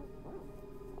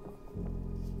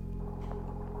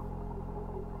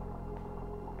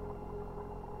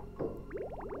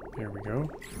 There we go.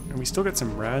 And we still got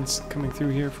some rads coming through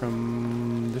here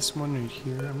from this one right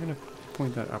here. I'm gonna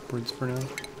point that upwards for now.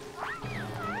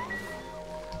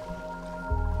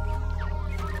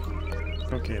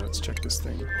 Okay, let's check this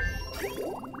thing.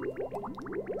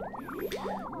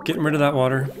 Getting rid of that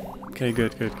water. Okay,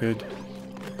 good, good, good.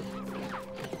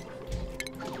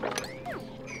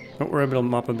 Oh, we're able to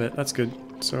mop a bit. That's good.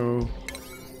 So...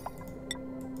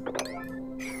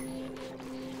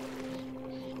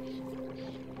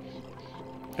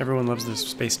 everyone loves this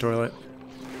space toilet.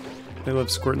 They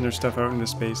love squirting their stuff out into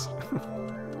space.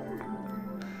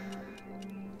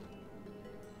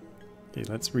 Okay,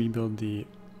 let's rebuild the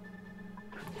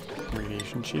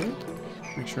radiation shield.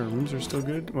 Make sure our rooms are still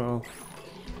good. Well...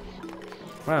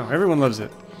 wow, everyone loves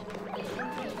it.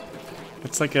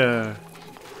 It's like a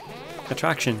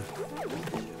attraction.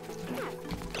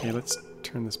 Okay, let's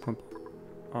turn this pump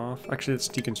off. Actually, let's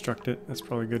deconstruct it. That's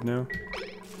probably good now.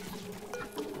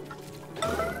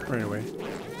 Right away.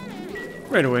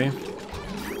 Right away.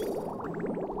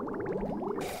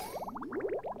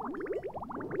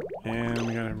 And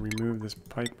we gotta remove this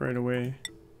pipe right away.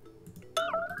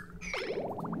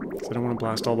 So I don't want to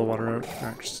blast all the water out.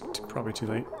 Actually, probably too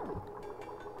late.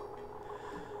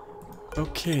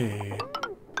 Okay.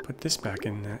 Put this back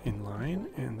in line,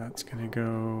 and that's gonna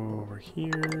go over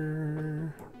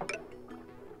here.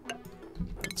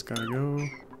 That's gotta go.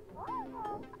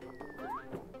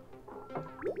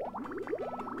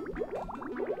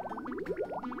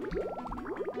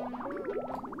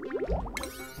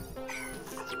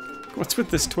 What's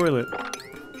with this toilet?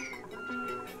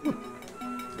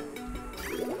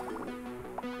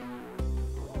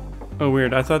 Oh,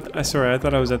 weird. I thought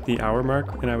I was at the hour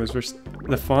mark, and I was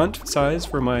the font size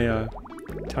for my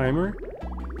timer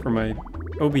for my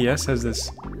OBS has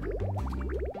this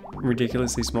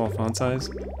ridiculously small font size,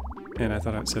 and I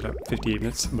thought I'd set up 58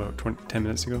 minutes about 10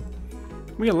 minutes ago.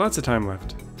 We got lots of time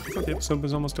left. I thought the episode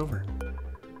was almost over.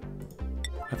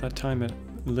 At that time, it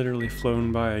literally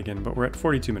flown by again, but we're at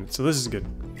 42 minutes, so this is good.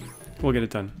 We'll get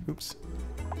it done. Oops.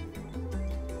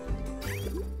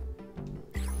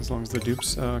 As long as the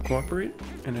dupes cooperate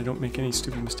and I don't make any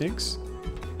stupid mistakes.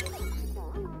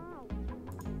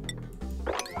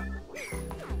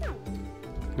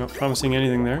 Not promising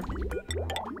anything there.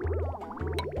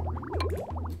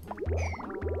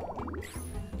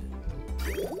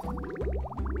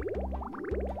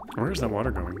 Where's that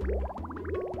water going?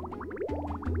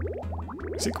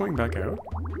 Is it going back out?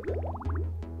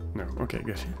 No. Okay,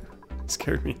 good. It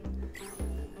scared me.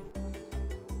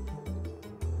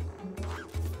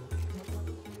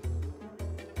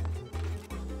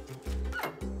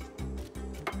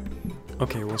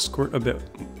 Okay, we'll squirt a bit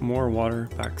more water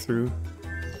back through.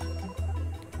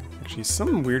 Actually,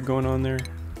 something weird going on there.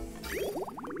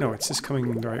 No, it's just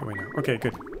coming the right way now. Okay,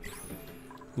 good.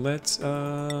 Let's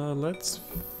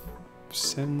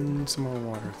send some more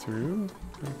water through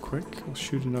real quick. We'll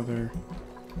shoot another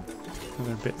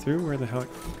bit through. Where the hell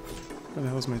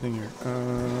is my thing here?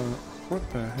 What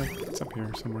the heck? It's up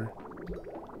here somewhere.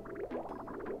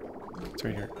 It's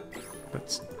right here.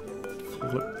 Let's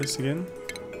flip this again.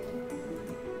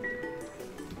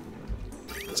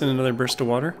 Send another burst of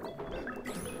water.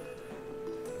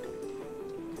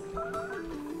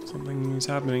 Something's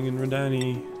happening in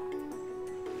Radani.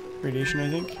 Radiation, I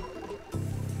think.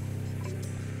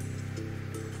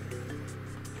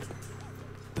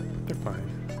 They're fine.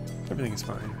 Everything is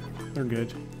fine. They're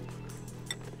good.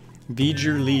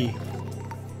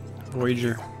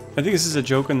 Voyager. I think this is a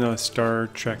joke in the Star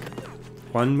Trek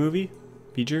 1 movie.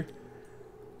 Voyager.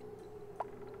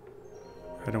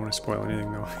 I don't want to spoil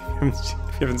anything though.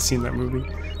 If you haven't seen that movie.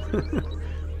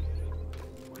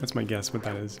 That's my guess what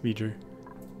that is. Voyager.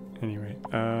 Anyway,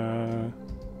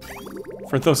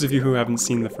 for those of you who haven't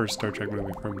seen the first Star Trek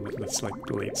movie from that's like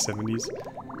the late 70s.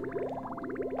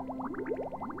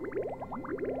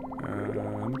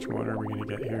 How much water are we gonna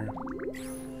get here?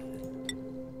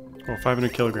 Well,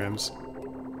 500 kilograms.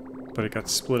 But it got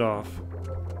split off.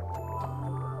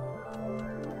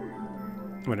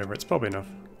 Whatever, it's probably enough.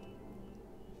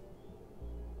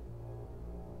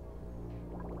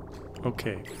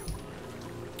 Okay.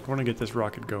 I want to get this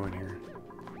rocket going here.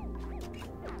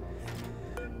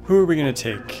 Who are we gonna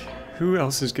take? Who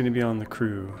else is gonna be on the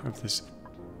crew of this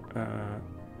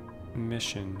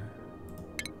mission?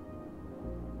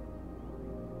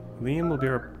 Liam will be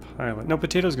our pilot. No,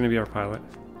 Potato's gonna be our pilot.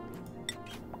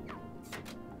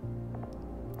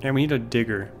 And we need a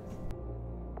digger.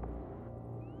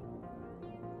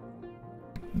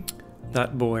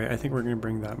 That boy, I think we're gonna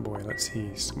bring that boy. Let's see,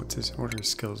 what are his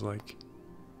skills like?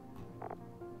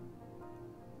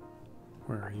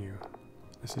 Where are you?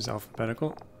 This is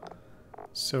alphabetical.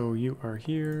 So you are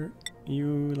here.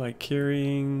 You like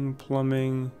carrying,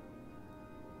 plumbing.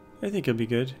 I think it'll be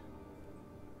good.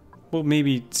 We'll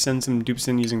maybe send some dupes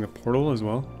in using the portal as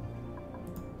well.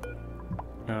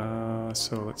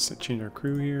 So let's change our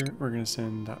crew here. We're gonna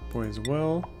send that boy as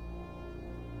well.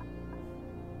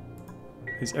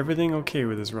 Is everything okay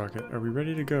with this rocket? Are we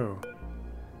ready to go?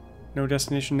 No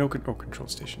destination, no control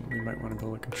station. We might want to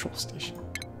build a control station.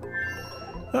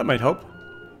 That might help.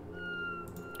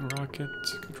 Rocket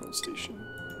control station.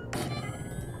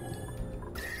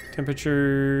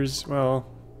 Temperatures, well,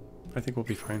 I think we'll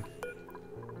be fine.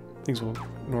 Things will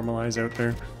normalize out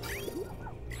there.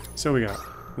 So we got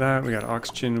that, we got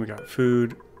oxygen, we got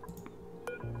food.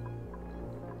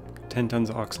 10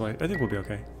 tons of oxalite. I think we'll be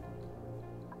okay.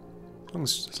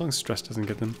 As long as stress doesn't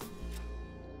get them.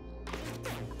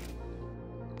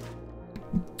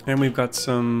 And we've got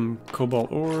some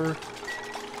cobalt ore.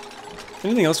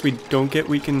 Anything else we don't get,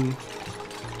 we can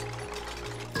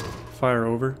fire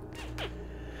over.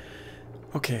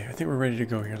 Okay, I think we're ready to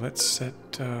go here. Let's set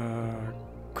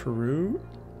crew.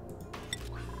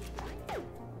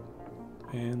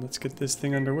 And let's get this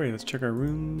thing underway. Let's check our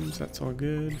rooms. That's all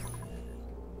good.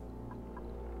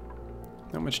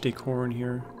 Not much decor in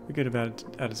here. We could have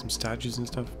added some statues and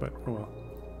stuff, but oh well.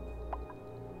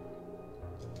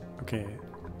 Okay.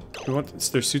 We want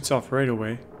their suits off right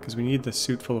away, because we need the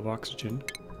suit full of oxygen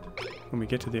when we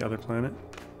get to the other planet.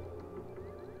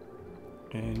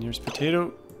 And here's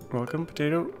Potato. Welcome,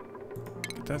 Potato.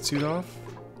 Get that suit off.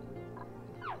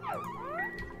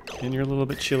 And you're a little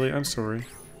bit chilly. I'm sorry.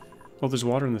 Oh, there's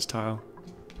water in this tile.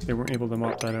 They weren't able to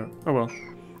mop that out. Oh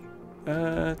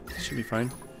well. Should be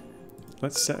fine.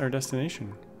 Let's set our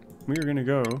destination. We are gonna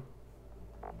go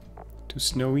to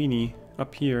Snowini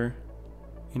up here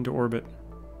into orbit.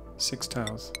 6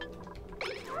 tiles.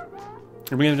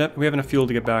 And we have enough fuel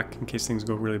to get back in case things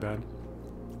go really bad.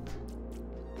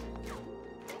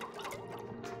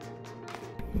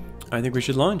 I think we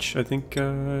should launch. I think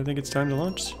it's time to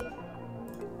launch.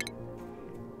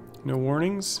 No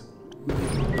warnings.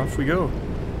 Off we go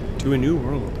to a new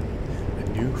world, a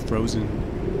new frozen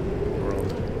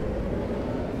world.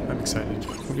 I'm excited.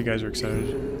 Hope you guys are excited.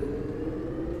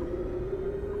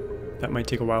 That might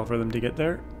take a while for them to get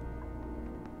there.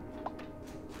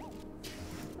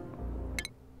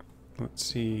 Let's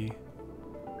see.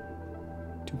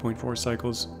 2.4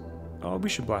 cycles. Oh, we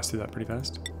should blast through that pretty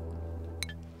fast.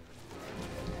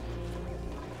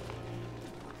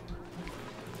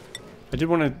 I did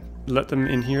want to let them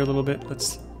in here a little bit.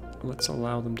 Let's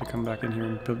allow them to come back in here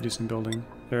and do some building.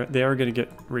 They are going to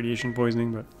get radiation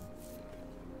poisoning, but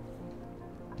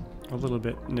a little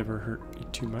bit never hurt you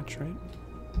too much, right?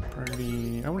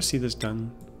 Priority. I want to see this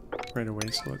done right away,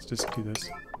 so let's just do this.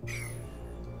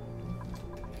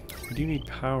 We do need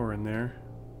power in there.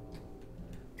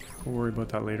 We'll worry about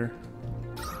that later.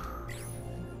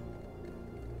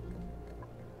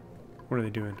 What are they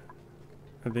doing?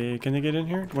 Can they get in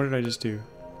here? What did I just do?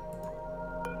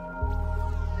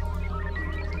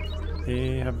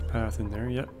 They have a path in there.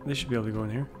 Yep, they should be able to go in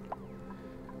here.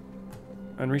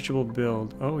 Unreachable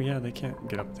build. Oh yeah, they can't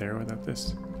get up there without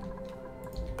this.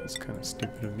 That's kind of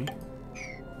stupid of me.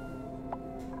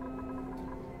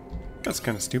 That's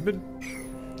kind of stupid.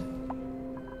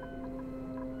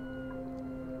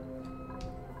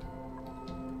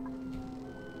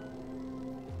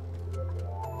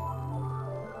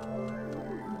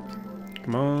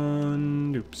 Come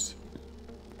on, oops.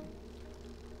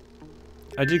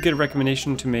 I did get a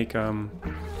recommendation to make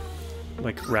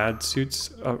like rad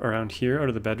suits around here out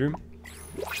of the bedroom.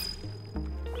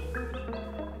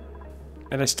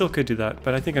 And I still could do that,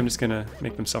 but I think I'm just gonna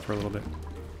make them suffer a little bit.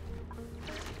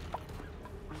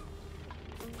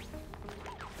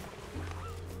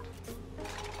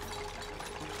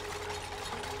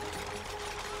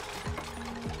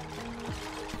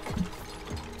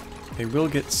 They will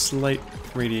get slight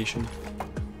radiation,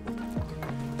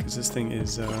 because this thing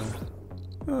is a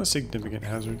significant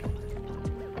hazard.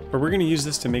 But we're going to use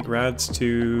this to make rads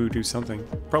to do something.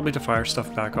 Probably to fire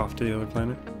stuff back off to the other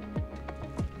planet.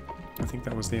 I think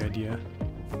that was the idea.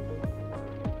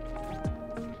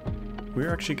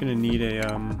 We're actually going to need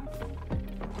a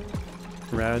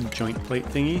rad joint plate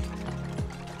thingy.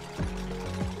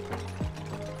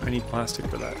 I need plastic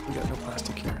for that. We got no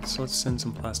plastic here. So let's send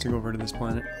some plastic over to this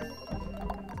planet.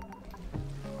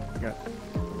 We got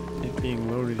it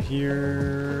being loaded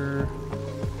here.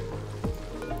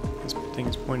 This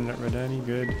thing's pointing at Radani.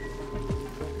 Good.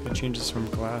 It changes from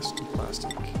glass to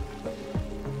plastic.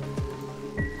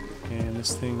 And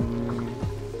this thing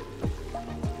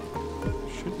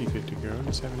should be good to go.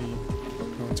 Does it have any...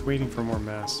 Oh, it's waiting for more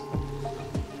mass.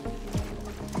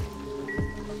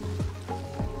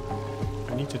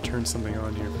 I need to turn something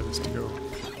on here for this to go.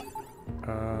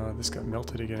 This got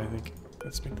melted again, I think.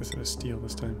 Let's make this out of steel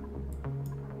this time.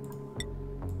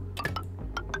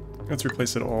 Let's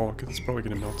replace it all, because it's probably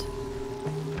going to melt.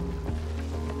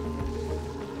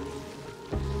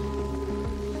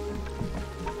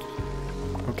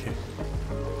 Okay.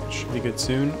 Should be good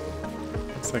soon.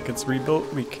 Once that gets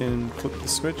rebuilt, we can flip the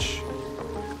switch.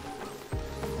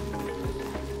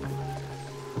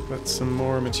 Let some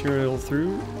more material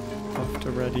through. Off to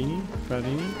Radini.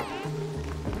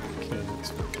 Okay, let's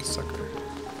flip the sucker.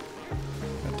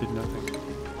 That did nothing.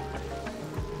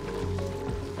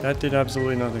 That did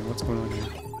absolutely nothing. What's going on here?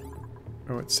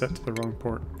 Oh, it's set to the wrong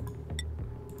port.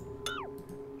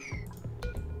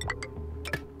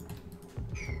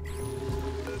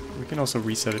 We can also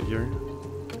reset it here.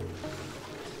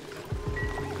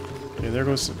 Okay, there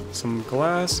goes some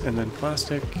glass and then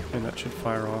plastic, and that should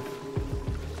fire off.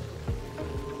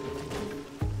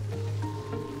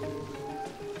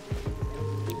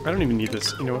 I don't even need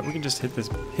this. You know what? We can just hit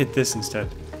this instead.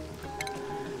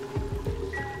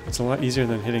 It's a lot easier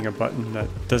than hitting a button that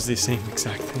does the same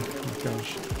exact thing. Oh my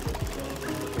gosh.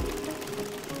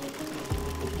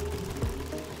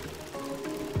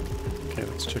 Okay,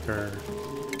 let's check our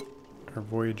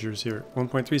Voyagers here.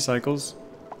 1.3 cycles.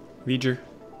 Voyager.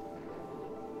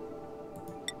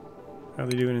 How are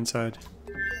they doing inside?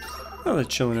 Oh, they're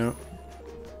chilling out.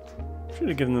 Should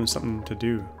have given them something to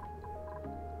do.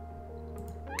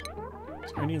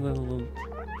 Is there any little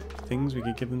things we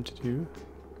could give them to do?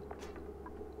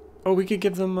 Oh, we could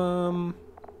give them,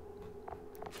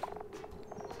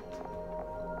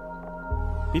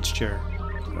 beach chair.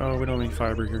 Oh, we don't have any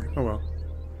fiber here. Oh well.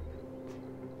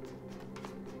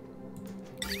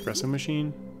 Espresso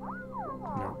machine?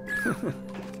 No.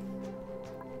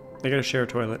 They gotta share a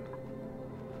toilet.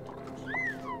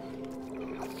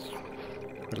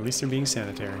 But at least they're being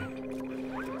sanitary.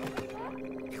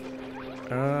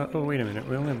 Oh wait a minute,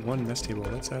 we only have one mess table.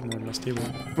 Let's add another mess table.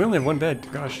 We only have one bed,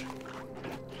 gosh.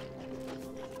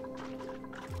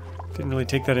 Didn't really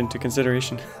take that into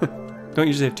consideration. Don't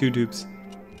usually have two dupes.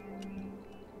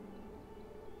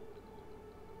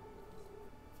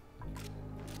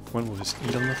 One will just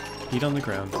eat on the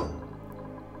ground.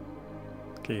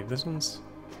 Okay, this one's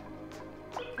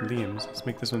Liam's. Let's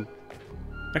make this one.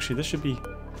 Actually, this should be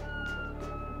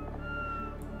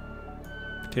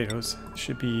potatoes. This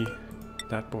should be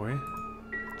that boy.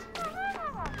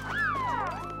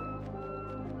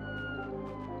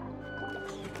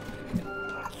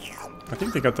 I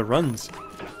think they got the runs.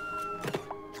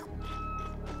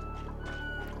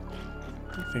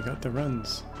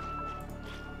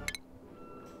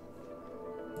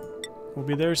 We'll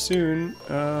be there soon.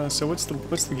 So what's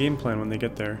the game plan when they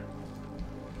get there?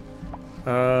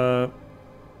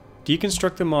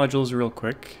 Deconstruct the modules real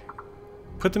quick.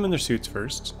 Put them in their suits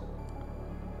first.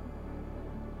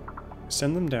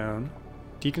 Send them down.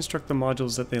 Deconstruct the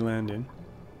modules that they land in.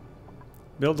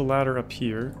 Build a ladder up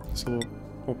here. So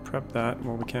we'll prep that.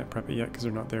 Well, we can't prep it yet because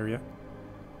they're not there yet.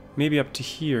 Maybe up to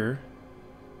here.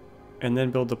 And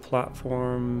then build the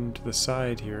platform to the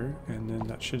side here. And then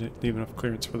that should leave enough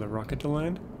clearance for the rocket to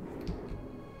land.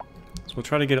 So we'll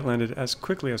try to get it landed as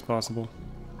quickly as possible.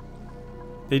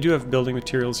 They do have building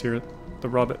materials here. The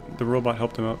robot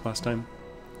helped them out last time.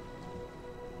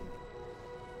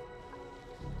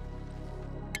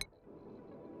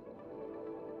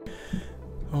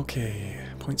 Okay,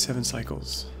 0.7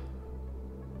 cycles.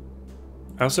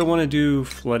 I also want to do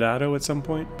Floodado at some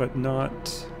point, but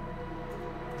not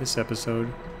this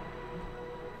episode.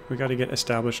 We got to get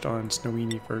established on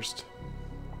Snowini first.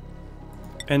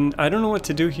 And I don't know what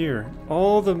to do here.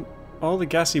 All the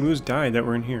gassy moos died that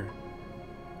were in here.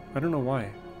 I don't know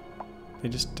why. They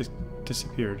just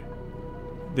disappeared.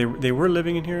 They were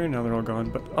living in here and now they're all gone.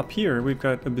 But up here we've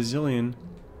got a bazillion.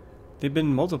 They've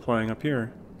been multiplying up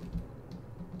here.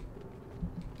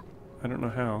 I don't know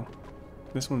how.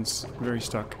 This one's very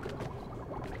stuck.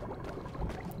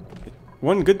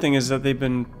 One good thing is that they've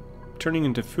been turning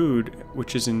into food,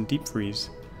 which is in deep freeze.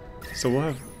 So we'll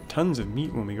have tons of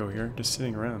meat when we go here, just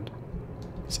sitting around.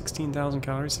 16,000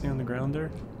 calories sitting on the ground there.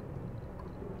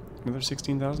 Another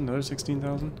 16,000, another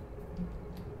 16,000.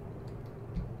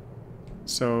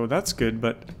 So that's good,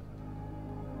 but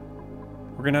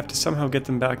we're gonna have to somehow get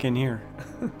them back in here.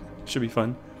 Should be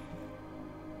fun.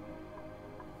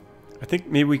 I think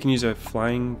maybe we can use a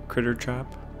flying critter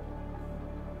trap.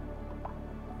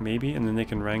 Maybe, and then they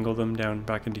can wrangle them down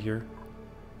back into here.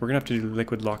 We're gonna have to do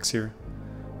liquid locks here.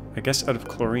 I guess out of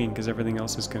chlorine, because everything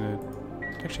else is gonna...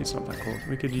 Actually, it's not that cold.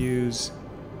 We could use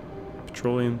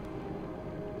petroleum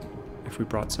if we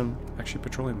brought some. Actually,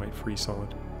 petroleum might freeze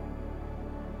solid.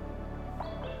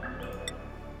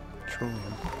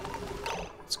 Petroleum.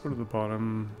 Let's go to the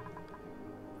bottom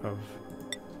of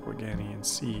Organi and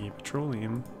see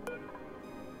petroleum.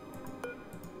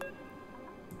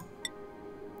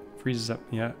 Freezes up,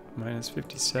 yeah, minus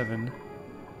 57.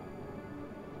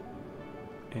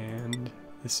 And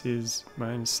this is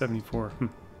minus 74.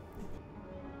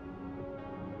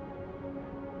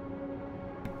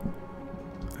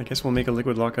 I guess we'll make a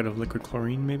liquid lock out of liquid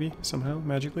chlorine, maybe, somehow,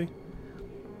 magically.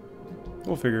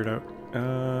 We'll figure it out.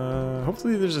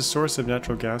 Hopefully there's a source of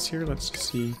natural gas here. Let's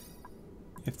see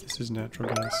if this is natural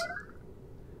gas.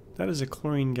 That is a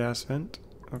chlorine gas vent.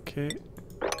 Okay.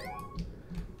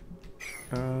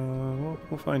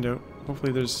 We'll find out.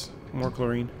 Hopefully there's more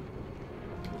chlorine.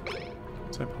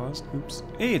 Was I paused? Oops.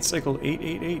 Hey, it's cycle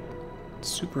 888.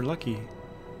 Super lucky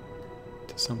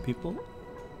to some people,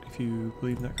 if you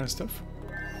believe in that kind of stuff.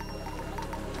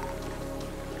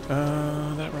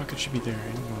 That rocket should be there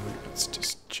any moment. Let's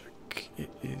just check. It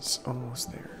is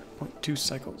almost there. 0.2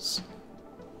 cycles.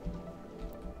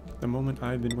 The moment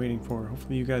I've been waiting for.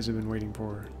 Hopefully you guys have been waiting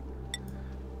for.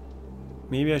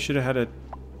 Maybe I should have had a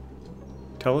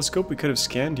telescope. We could have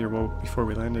scanned here before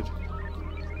we landed.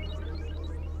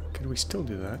 Could we still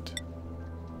do that?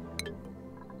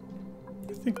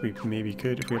 I think we maybe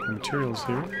could if we have the materials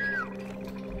here.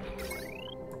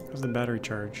 How's the battery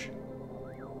charge?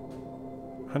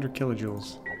 100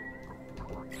 kilojoules.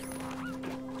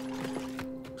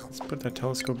 Let's put that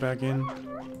telescope back in.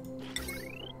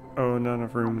 Oh, not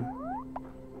enough room.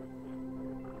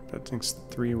 That thing's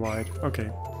 3 wide. Okay.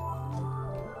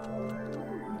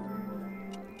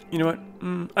 You know what?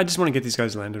 I just want to get these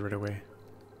guys landed right away.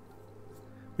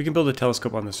 We can build a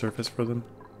telescope on the surface for them.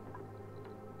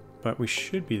 But we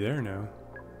should be there now.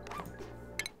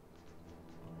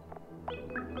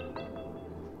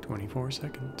 24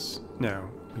 seconds. Now,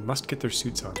 we must get their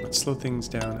suits on. Let's slow things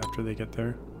down after they get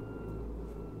there.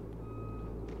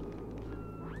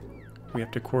 We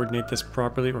have to coordinate this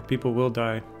properly or people will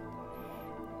die.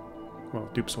 Well,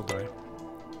 dupes will die.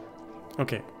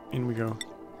 Okay, in we go.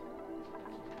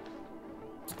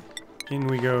 In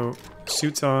we go.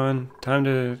 Suits on. Time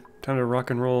to rock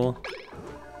and roll.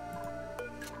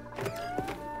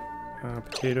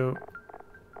 Potato.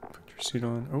 Put your suit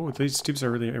on. Oh, these tubes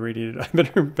are really irradiated. I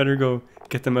better go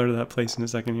get them out of that place in a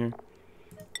second here.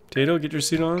 Potato, get your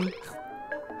suit on.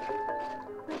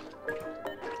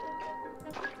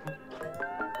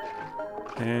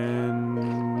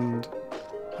 And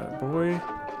that boy.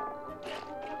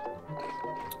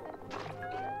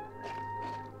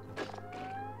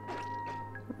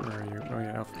 Where are you? Oh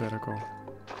yeah, alphabetical.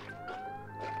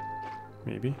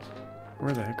 Maybe.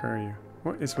 Where the heck are you?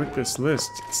 What is with this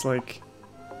list? It's like...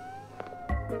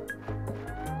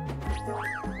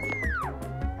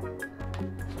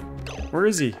 Where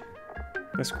is he?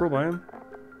 Can I scroll by him?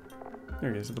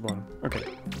 There he is at the bottom. Okay.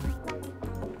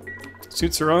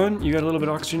 Suits are on. You got a little bit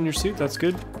of oxygen in your suit. That's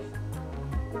good.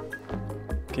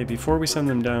 Okay, before we send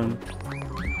them down,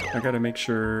 I gotta make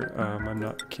sure I'm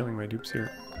not killing my dupes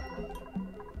here.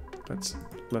 Let's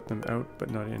let them out, but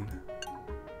not in.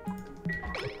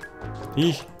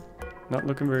 Eeh! Not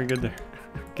looking very good there.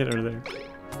 Get out of there.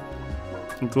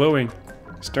 I'm glowing.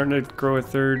 Starting to grow a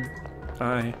third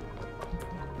eye.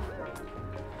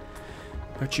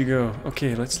 Out you go.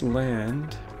 Okay, let's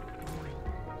land.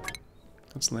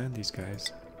 Let's land these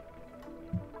guys.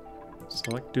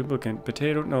 Select duplicate.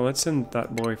 Potato. No, let's send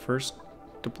that boy first.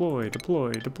 Deploy,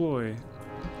 deploy, deploy.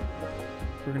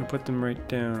 We're gonna put them right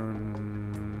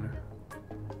down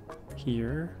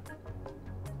here.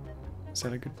 Is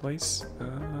that a good place?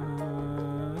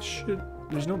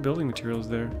 There's no building materials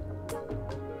there.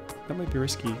 That might be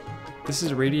risky. This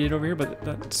is irradiated over here, but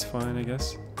that's fine, I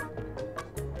guess.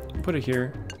 Put it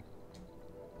here.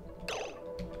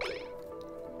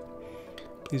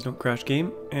 Please don't crash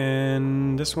game.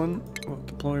 And this one, we'll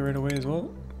deploy right away as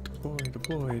well. Deploy,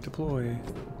 deploy, deploy.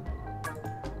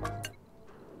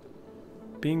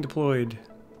 Being deployed.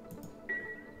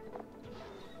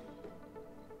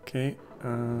 Okay,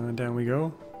 down we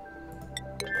go.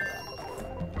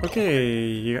 Okay,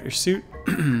 you got your suit.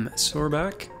 Soar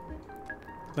back.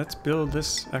 let's build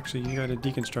this. Actually, you gotta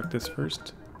deconstruct this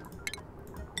first.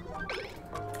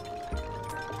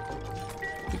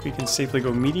 I think we can safely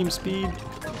go medium speed.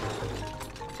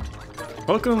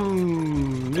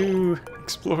 Welcome, new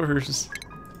explorers.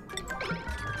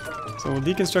 So we'll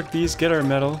deconstruct these, get our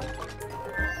metal.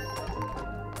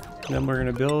 And then we're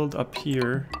gonna build up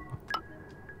here.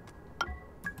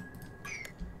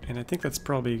 And I think that's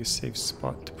probably a safe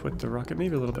spot to put the rocket,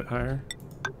 maybe a little bit higher.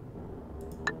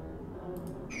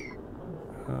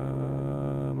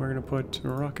 We're gonna put a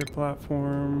rocket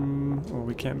platform. Well,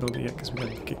 we can't build it yet because we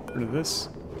gotta get rid of this.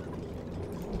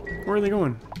 Where are they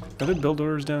going? Are there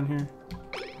builders down here?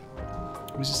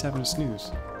 Who's just having a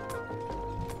snooze?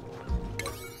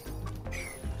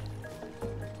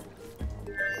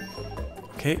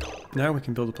 Okay, now we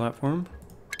can build a platform.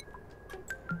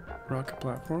 Rocket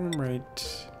platform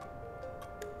right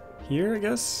here, I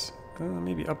guess?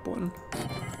 Maybe up one.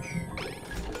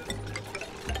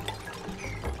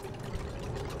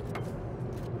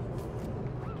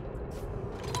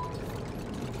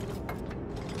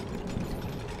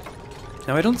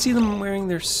 Now I don't see them wearing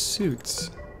their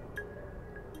suits.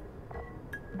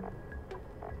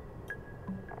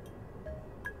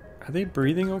 Are they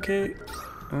breathing okay?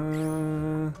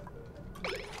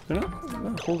 They're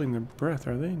not holding their breath,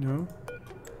 are they? No.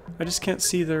 I just can't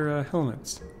see their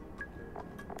helmets.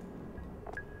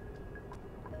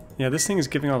 Yeah, this thing is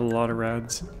giving off a lot of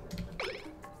rads.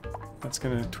 That's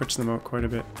gonna twitch them out quite a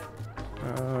bit.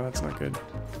 That's not good.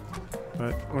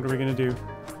 But what are we gonna do?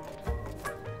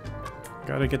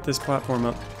 Gotta get this platform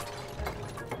up.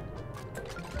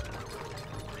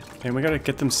 And we gotta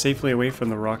get them safely away from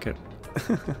the rocket.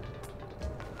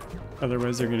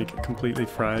 Otherwise they're gonna get completely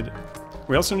fried.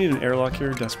 We also need an airlock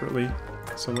here desperately.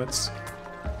 So let's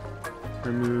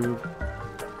remove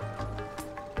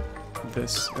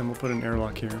this and we'll put an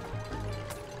airlock here.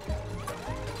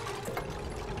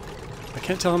 I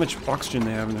can't tell how much oxygen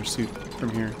they have in their suit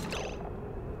from here.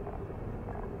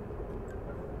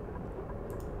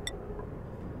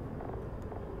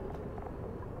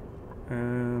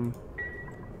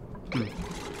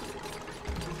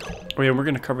 Oh yeah, we're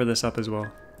gonna cover this up as well.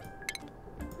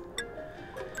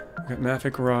 We got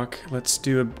Mafic Rock. Let's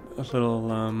do a little,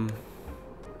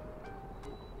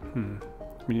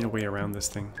 we need a way around this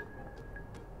thing.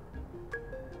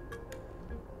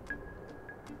 How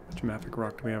much Mafic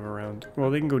Rock do we have around?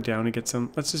 Well, they can go down and get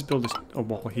some. Let's just build a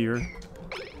wall here.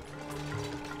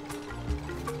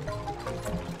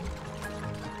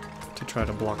 To try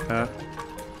to block that.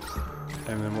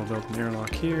 And then we'll build an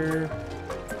airlock here.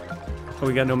 Oh,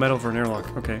 we got no metal for an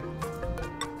airlock. Okay.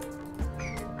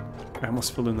 I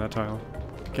almost filled in that tile.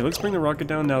 Okay, let's bring the rocket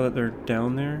down now that they're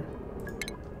down there.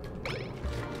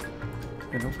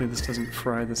 And hopefully this doesn't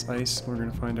fry this ice. We're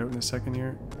gonna find out in a second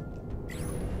here.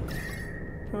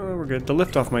 Oh, we're good. The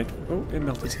liftoff might... Oh, it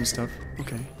melted some stuff.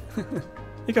 Okay.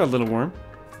 It got a little warm.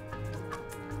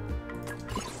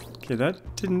 Okay,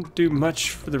 that didn't do much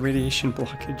for the radiation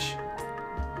blockage.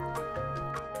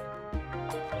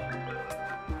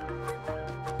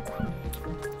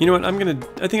 You know what, I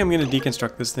think I'm gonna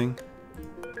deconstruct this thing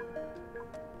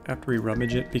after we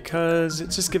rummage it because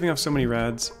it's just giving off so many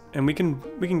rads, and we can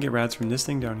get rads from this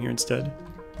thing down here instead.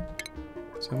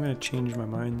 So I'm gonna change my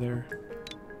mind there.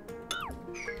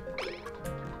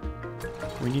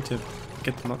 We need to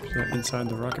get them up to inside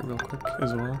the rocket real quick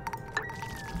as well.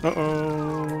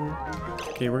 Uh-oh.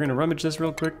 Okay, we're gonna rummage this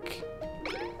real quick.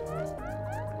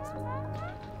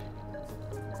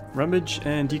 Rummage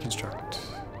and deconstruct.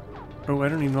 Oh, I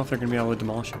don't even know if they're going to be able to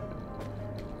demolish it.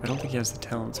 I don't think he has the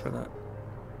talents for that.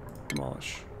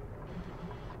 Demolish.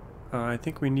 I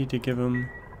think we need to give him...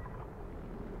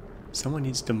 Someone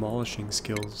needs demolishing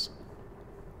skills.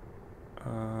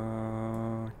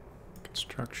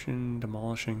 Construction,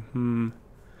 demolishing.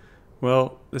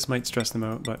 Well, this might stress them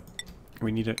out, but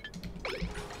we need it.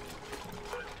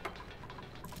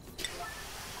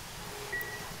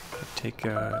 I'm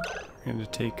going to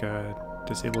take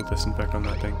disable disinfect on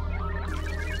that thing.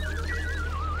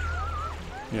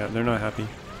 Yeah, they're not happy.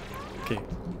 Okay.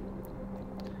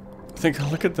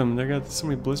 Look at them. They got so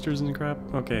many blisters and crap.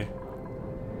 Okay.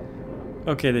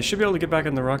 Okay, they should be able to get back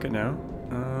in the rocket now.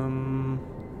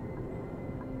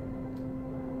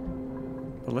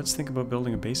 But let's think about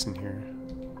building a base in here.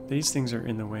 These things are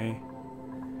in the way.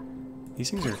 These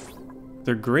things are...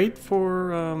 They're great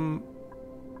for,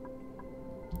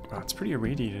 Oh, it's pretty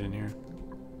irradiated in here.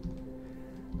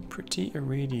 Pretty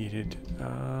irradiated.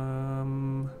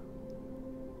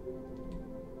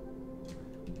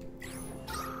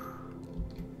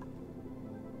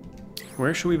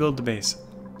 Where should we build the base?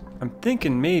 I'm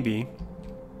thinking maybe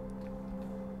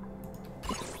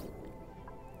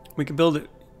We could build it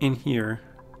in here.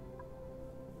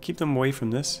 Keep them away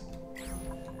from this.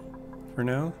 For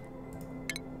now.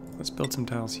 Let's build some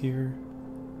tiles here.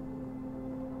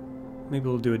 Maybe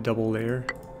we'll do a double layer.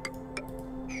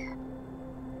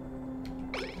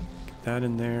 Get that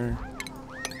in there.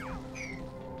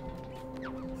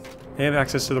 They have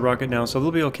access to the rocket now, so they'll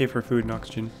be okay for food and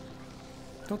oxygen.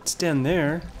 Don't stand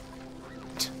there.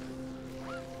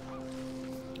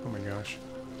 Oh my gosh.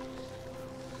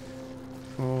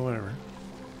 Oh, whatever.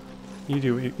 You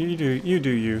do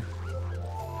you.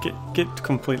 Get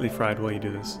completely fried while you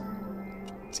do this.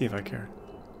 See if I care.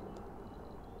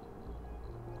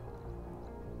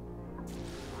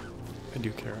 I do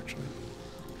care, actually.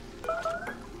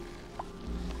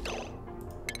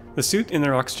 The suit in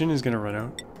their oxygen is going to run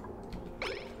out.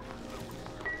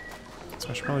 So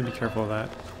I should probably be careful of that.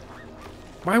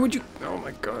 Why would you... Oh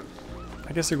my god.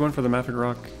 I guess they're going for the mafic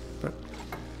rock, but...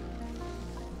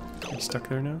 Are you stuck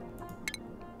there now?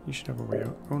 You should have a way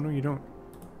out. Oh no, you don't.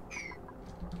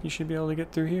 You should be able to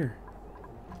get through here.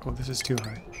 Oh, this is too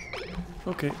high.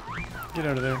 Okay, get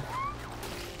out of there.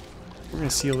 We're gonna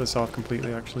seal this off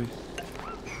completely, actually.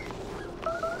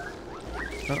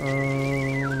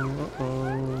 Uh-oh,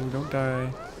 uh-oh, don't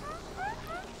die.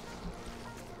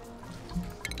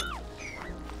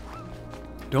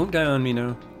 Don't die on me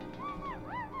now.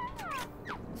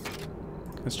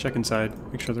 Let's check inside,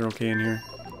 make sure they're okay in here.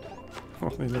 Oh,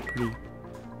 they look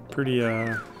pretty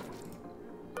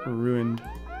ruined.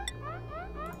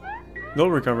 They'll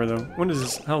recover though. When does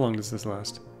this, how long does this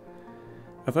last?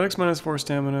 Athletics -4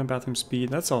 stamina, bathroom speed,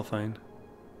 that's all fine.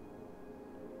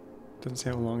 Doesn't say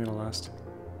how long it'll last.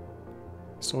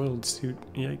 Soiled suit,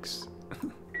 yikes.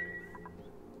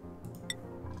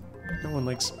 No one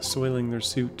likes soiling their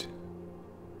suit.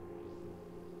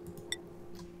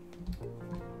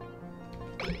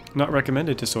 Not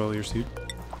recommended to soil your suit.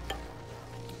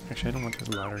 Actually, I don't want this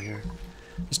ladder here.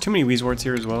 There's too many Weezwarts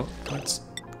here as well. Let's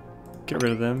get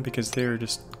rid of them because they're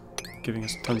just giving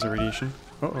us tons of radiation.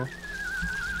 Uh-oh.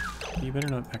 You better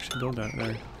not actually build out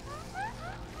there.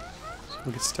 So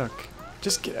we'll get stuck.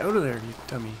 Just get out of there, you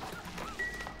dummy.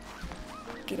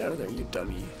 Get out of there, you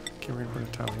dummy. Okay, we're gonna put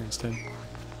a tile here instead.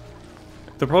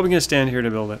 They're probably gonna stand here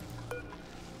to build it.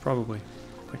 Probably.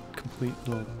 Like complete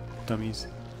little dummies.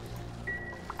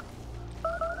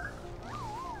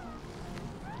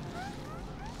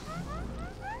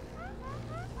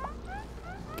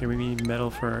 Okay, we need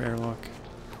metal for our airlock,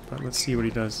 but let's see what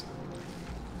he does.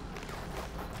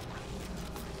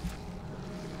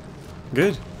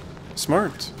 Good.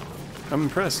 Smart. I'm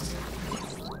impressed.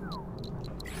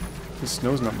 The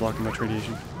snow's not blocking much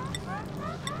radiation.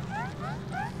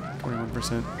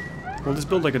 21%. We'll just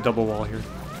build like a double wall here.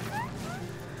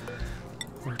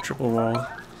 Or a triple wall.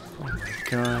 Oh my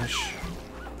gosh.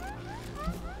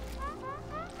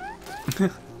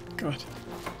 God.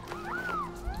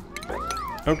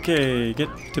 Okay, get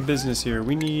to business here.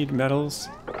 We need metals.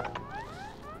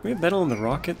 We have metal in the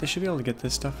rocket. They should be able to get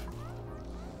this stuff.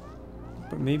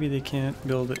 But maybe they can't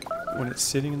build it when it's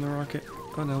sitting in the rocket.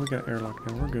 Oh no, we got airlock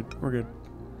now. We're good. We're good.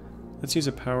 Let's use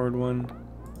a powered one.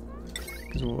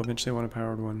 Because we'll eventually want a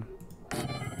powered one.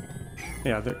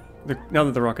 Yeah, now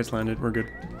that the rocket's landed, we're good.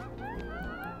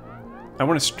 I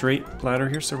want a straight ladder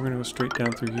here, so we're going to go straight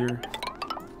down through here.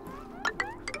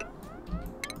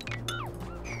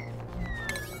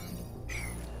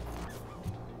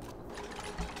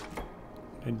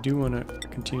 I do want to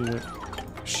continue to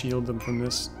shield them from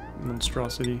this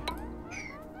monstrosity.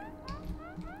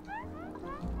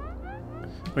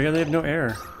 Oh yeah, they have no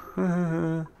air.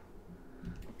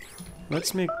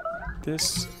 Let's make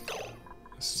this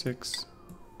a 6.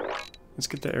 Let's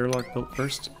get the airlock built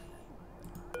first.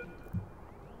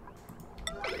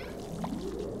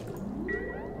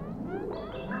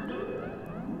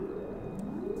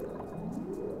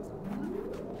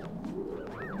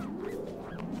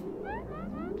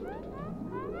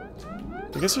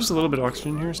 I guess there's a little bit of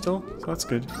oxygen here still, so that's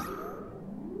good.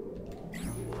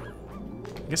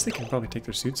 I guess they can probably take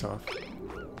their suits off.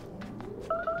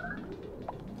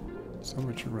 So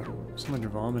much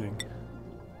vomiting.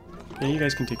 Yeah, you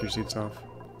guys can take your suits off.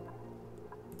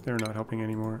 They're not helping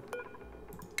anymore.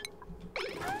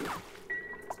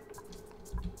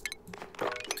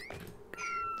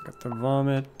 Got the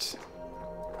vomit.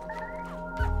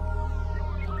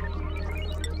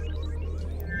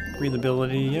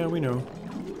 Breathability, yeah, we know.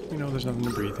 We know there's nothing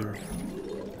to breathe here.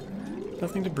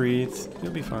 Nothing to breathe.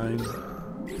 You'll be fine.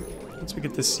 Once we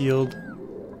get this sealed,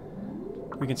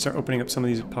 we can start opening up some of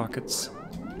these pockets.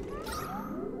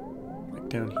 Like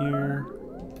down here.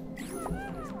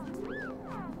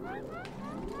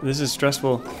 This is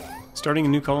stressful. Starting a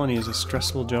new colony is a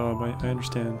stressful job, I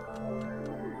understand.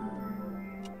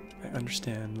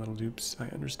 understand, little dupes. I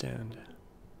understand.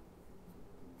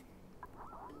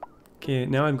 Okay,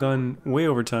 now I've gone way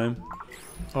over time.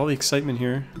 All the excitement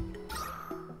here.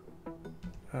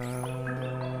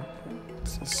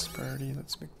 It's a Sparty.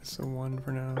 Let's make this a 1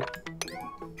 for now.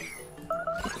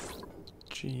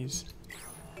 Jeez.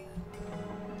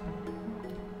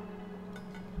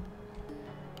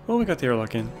 Well, we got the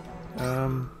airlock in.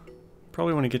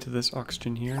 Probably want to get to this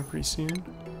oxygen here pretty soon.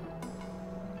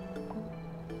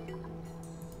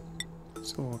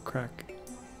 So we'll crack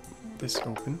this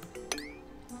open.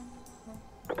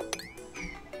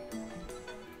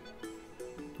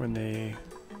 When they...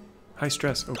 High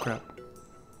stress, oh crap.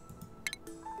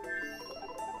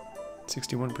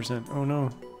 61%, oh no.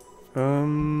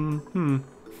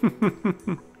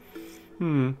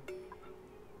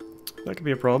 That could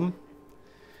be a problem.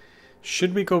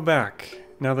 Should we go back,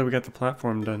 now that we got the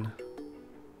platform done?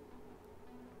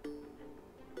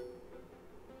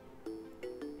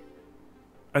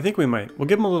 I think we might. We'll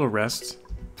give them a little rest.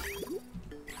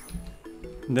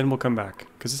 And then we'll come back,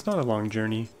 because it's not a long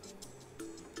journey.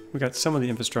 We got some of the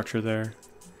infrastructure there.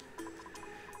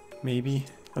 Maybe.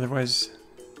 Otherwise,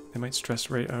 they might stress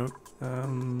right out.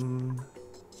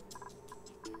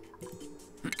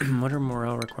 What are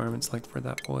morale requirements like for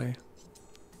that boy?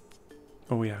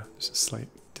 Oh yeah, there's a slight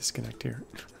disconnect here.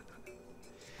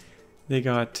 They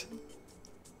got...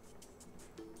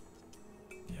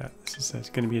 Yeah, this is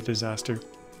going to be a disaster.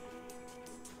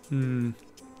 We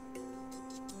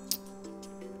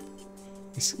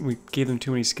gave them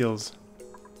too many skills.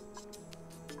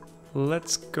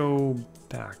 Let's go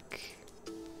back.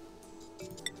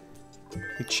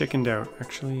 We chickened out.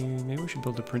 Actually, maybe we should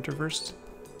build a printer first.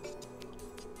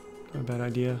 Not a bad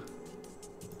idea.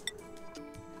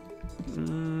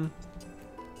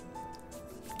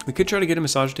 We could try to get a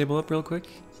massage table up real quick.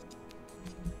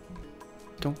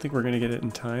 Don't think we're gonna get it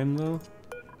in time though.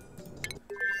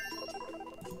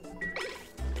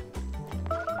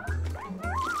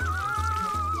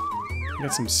 We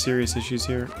got some serious issues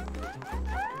here.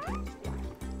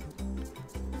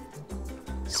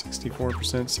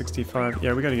 64%, 65.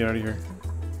 Yeah, we gotta get out of here.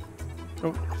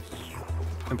 Oh,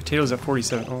 and potatoes at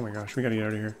 47. Oh my gosh, we gotta get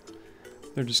out of here.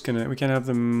 They're just gonna. We can't have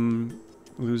them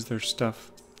lose their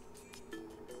stuff.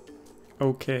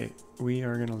 Okay, we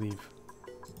are gonna leave.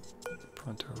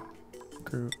 Pronto.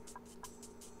 Crew.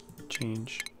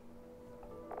 Change.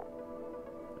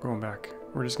 Going back.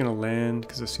 We're just gonna land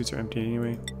because the suits are empty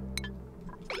anyway.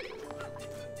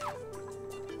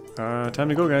 Time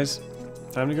to go, guys.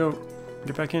 Time to go.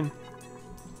 Get back in.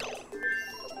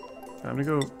 Time to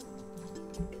go.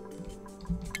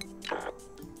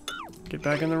 Get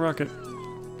back in the rocket.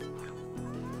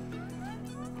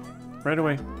 Right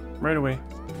away. Right away.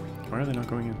 Why are they not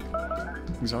going in?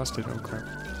 Exhausted. Oh crap.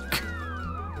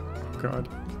 Oh god.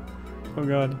 Oh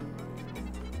god.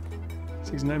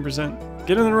 69%.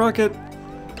 Get in the rocket!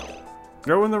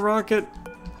 Go in the rocket!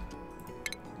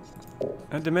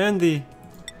 I demand thee.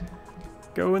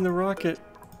 Go in the rocket.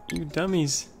 You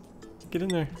dummies. Get in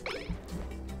there.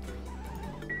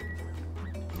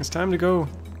 It's time to go.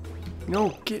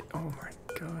 No, get. Oh my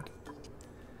god.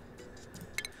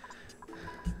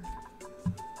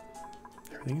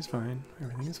 Everything is fine.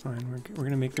 Everything is fine. We're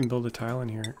gonna make them build a tile in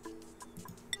here.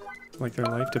 Like their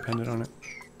life depended on it.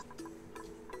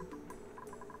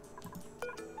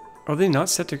 Oh, they're not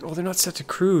set to. Oh, they're not set to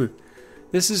crew.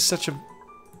 This is such a.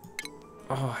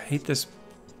 Oh, I hate this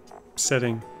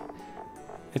setting.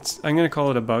 I'm gonna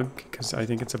call it a bug because I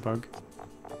think it's a bug.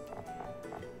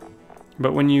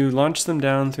 But when you launch them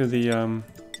down through the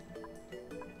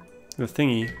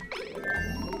thingy,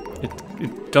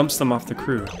 it dumps them off the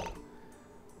crew.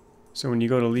 So when you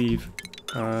go to leave,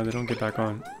 they don't get back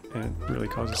on, and it really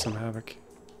causes some havoc.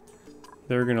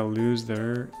 They're gonna lose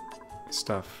their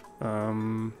stuff.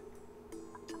 Well,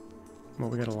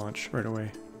 we gotta launch right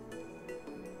away.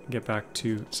 Get back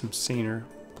to some saner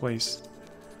place.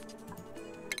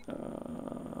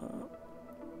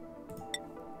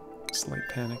 Slight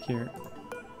panic here.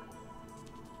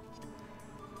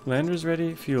 Lander's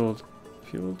ready. Fueled.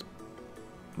 Fueled?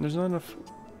 There's not enough.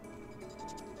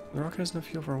 The rocket has enough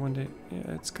fuel for one day.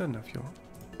 Yeah, it's got enough fuel.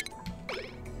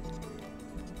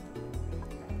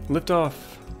 Lift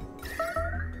off.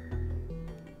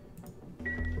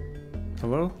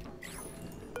 Hello?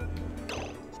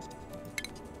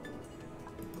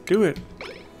 Do it!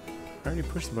 I already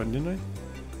pushed the button, didn't I?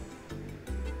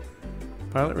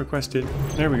 Pilot requested.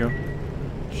 There we go.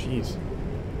 Jeez.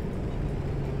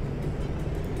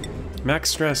 Max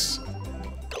stress.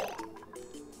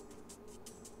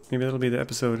 Maybe that'll be the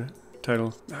episode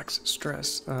title. Max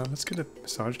stress. Let's get a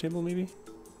massage table, maybe?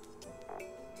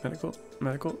 Medical.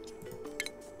 Medical.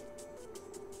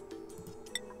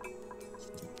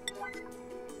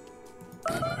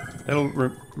 It'll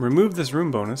remove this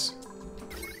room bonus,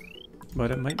 but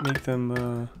it might make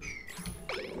them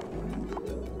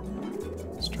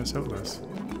stress out less.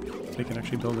 They can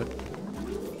actually build it.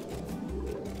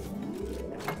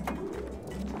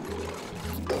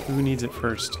 Who needs it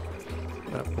first?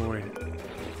 That boy.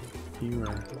 You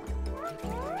are.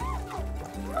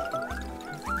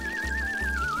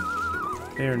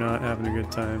 They are not having a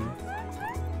good time.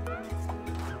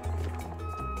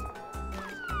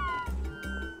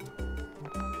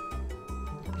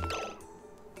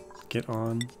 Get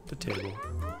on the table.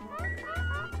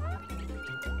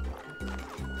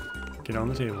 Get on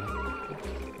the table.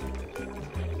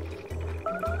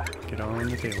 Get on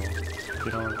the table.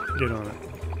 Get on it. Get on it.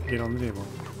 Get on the table.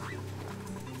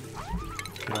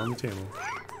 Get on the table.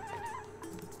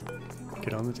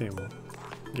 Get on the table.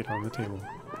 Get on the table.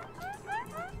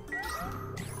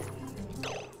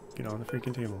 Get on the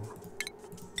freaking table.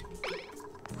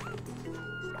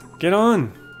 Get on!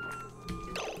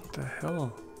 What the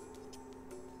hell?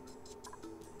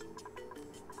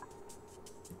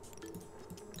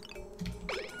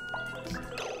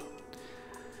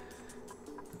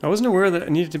 I wasn't aware that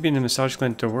it needed to be in a massage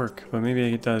gland to work, but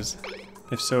maybe it does.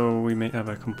 If so, we may have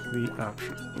a complete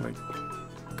option, like,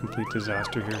 complete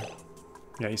disaster here.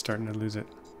 Yeah, he's starting to lose it.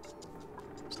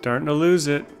 Starting to lose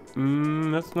it.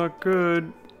 That's not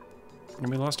good. And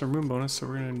we lost our room bonus, so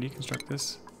we're gonna deconstruct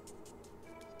this.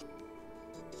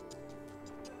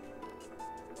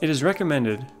 It is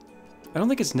recommended. I don't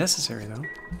think it's necessary, though.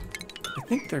 I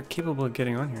think they're capable of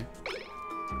getting on here.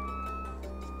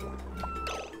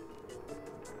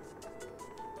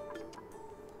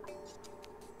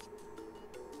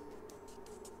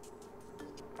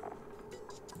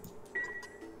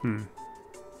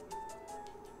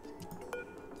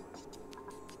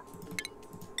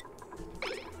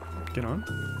 Get on?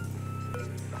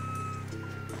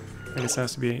 I guess it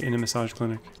has to be in a massage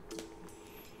clinic.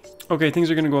 Okay,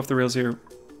 things are gonna go off the rails here,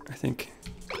 I think,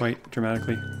 quite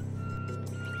dramatically.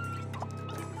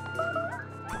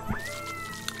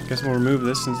 I guess we'll remove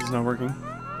this since it's not working.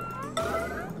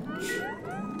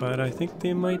 But I think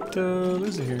they might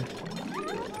lose it here.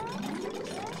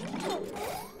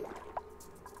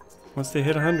 Once they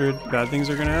hit 100, bad things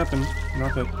are gonna happen.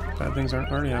 Not that bad things aren't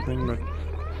already happening, but...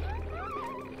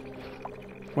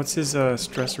 What's his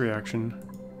stress reaction?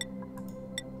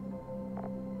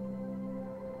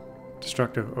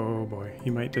 Destructive. Oh boy, he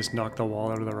might just knock the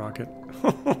wall out of the rocket.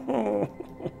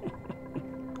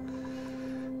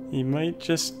 He might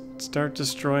just start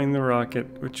destroying the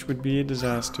rocket, which would be a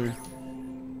disaster.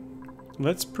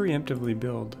 Let's preemptively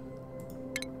build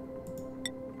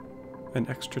an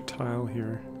extra tile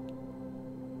here.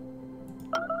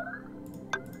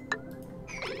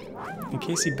 In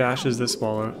case he bashes this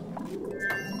wall out.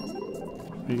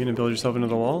 Are you gonna build yourself into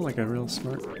the wall like a real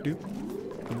smart dude?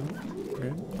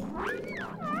 Okay.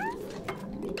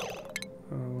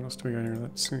 What else do we got here?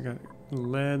 We got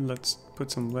lead. Let's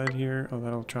put some lead here. Oh,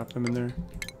 that'll trap them in there.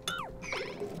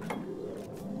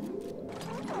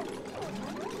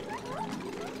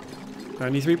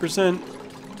 %.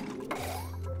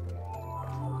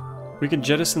 We could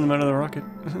jettison them out of the rocket.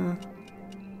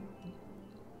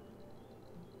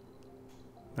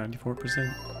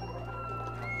 94%.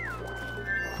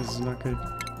 This is not good.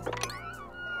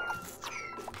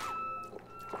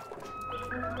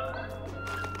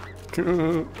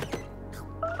 Oh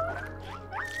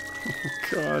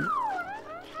god.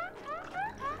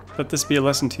 Let this be a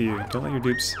lesson to you. Don't let your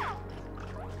dupes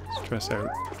stress out.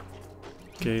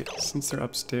 Okay, since they're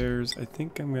upstairs, I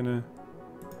think I'm gonna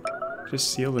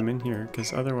just seal them in here,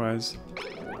 because otherwise...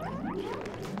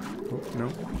 Oh,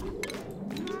 no.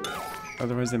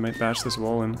 Otherwise they might bash this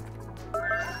wall in.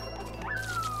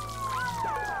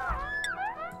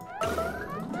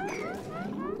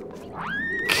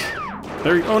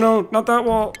 There you go. Oh no, not that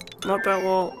wall! Not that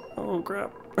wall! Oh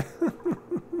crap.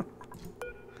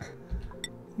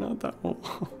 Not that wall.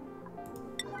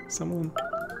 Someone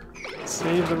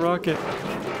save the rocket.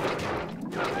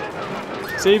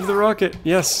 Save the rocket!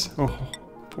 Yes! Oh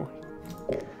boy.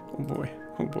 Oh boy.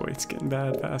 Oh boy, it's getting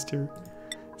bad fast here.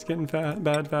 It's getting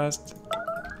bad fast.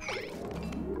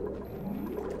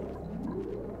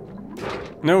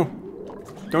 No!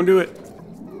 Don't do it!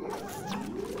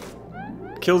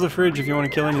 Kill the fridge if you want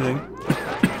to kill anything.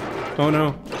 Oh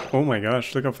no. Oh my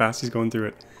gosh, look how fast he's going through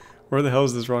it. Where the hell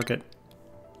is this rocket?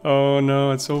 Oh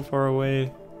no, it's so far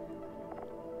away.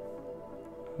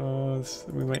 Oh,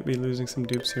 we might be losing some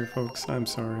dupes here, folks. I'm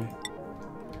sorry.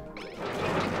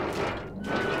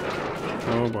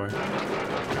 Oh boy.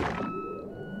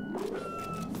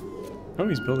 Oh,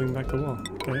 he's building back the wall.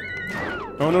 Okay.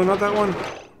 Oh no, not that one!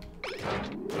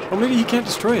 Oh, maybe he can't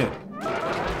destroy it.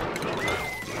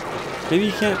 Maybe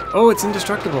he can't. Oh, it's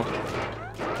indestructible.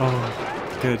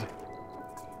 Oh, good.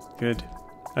 Good.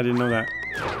 I didn't know that.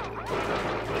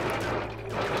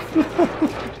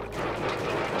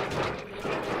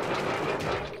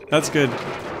 That's good.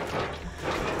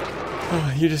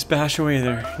 Oh, you just bash away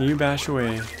there. You bash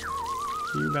away.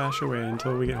 You bash away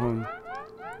until we get home.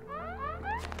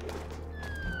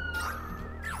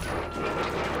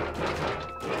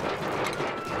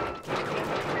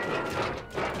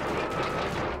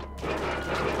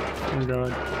 Oh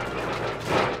god.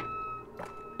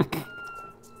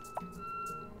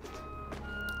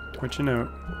 Twitching out.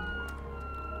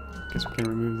 Guess we can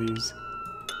remove these.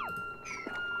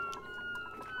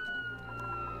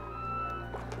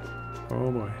 Oh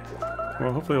boy.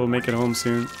 Well, hopefully we'll make it home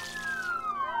soon.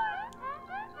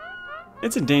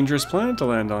 It's a dangerous planet to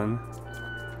land on.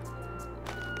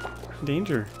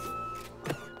 Danger.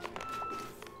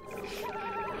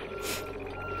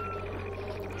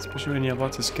 Especially when you have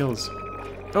lots of skills.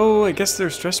 Oh, I guess their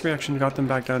stress reaction got them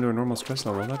back down to a normal stress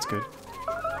level. That's good.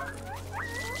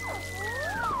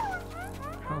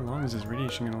 How long is this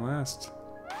radiation gonna last?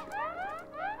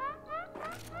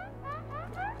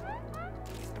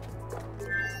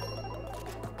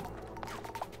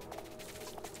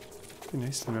 Be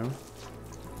nice to know.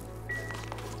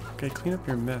 Okay, clean up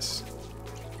your mess.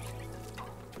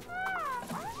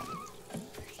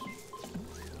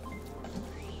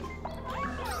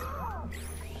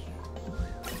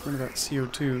 What about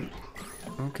CO2?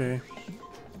 Okay.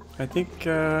 I think,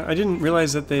 I didn't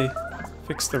realize that they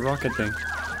fixed the rocket thing.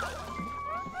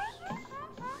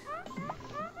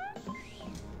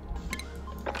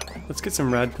 Let's get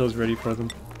some rad pills ready for them.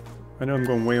 I know I'm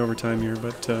going way over time here,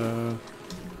 but,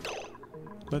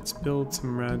 let's build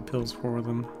some rad pills for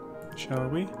them, shall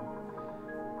we?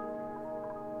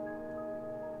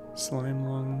 Slime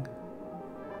lung.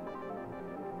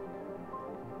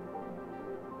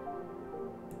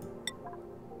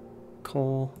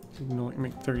 Coal. You can only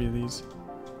make 30 of these.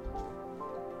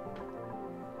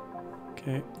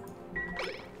 Okay.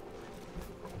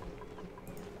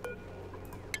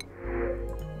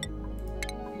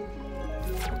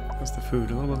 How's the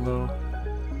food? A little bit low.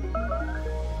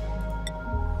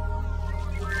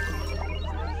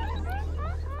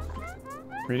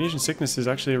 Radiation sickness is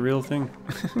actually a real thing.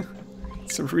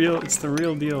 It's the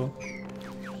real deal.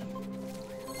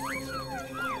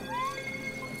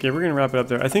 Okay, we're gonna wrap it up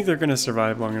there. I think they're gonna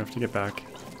survive long enough to get back.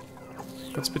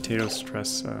 What's potato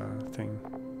stress thing?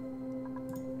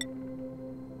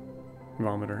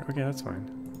 Vomiter. Okay, that's fine.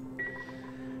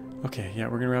 Okay, yeah,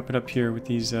 we're gonna wrap it up here with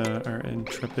these our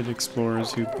intrepid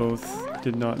explorers who both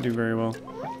did not do very well.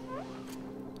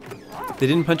 They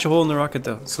didn't punch a hole in the rocket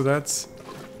though, so that's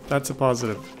a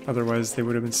positive. Otherwise, they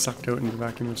would have been sucked out into the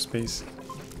vacuum of space.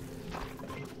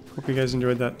 Hope you guys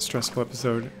enjoyed that stressful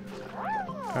episode.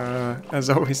 As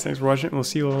always, thanks for watching, and we'll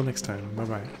see you all next time.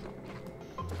 Bye-bye.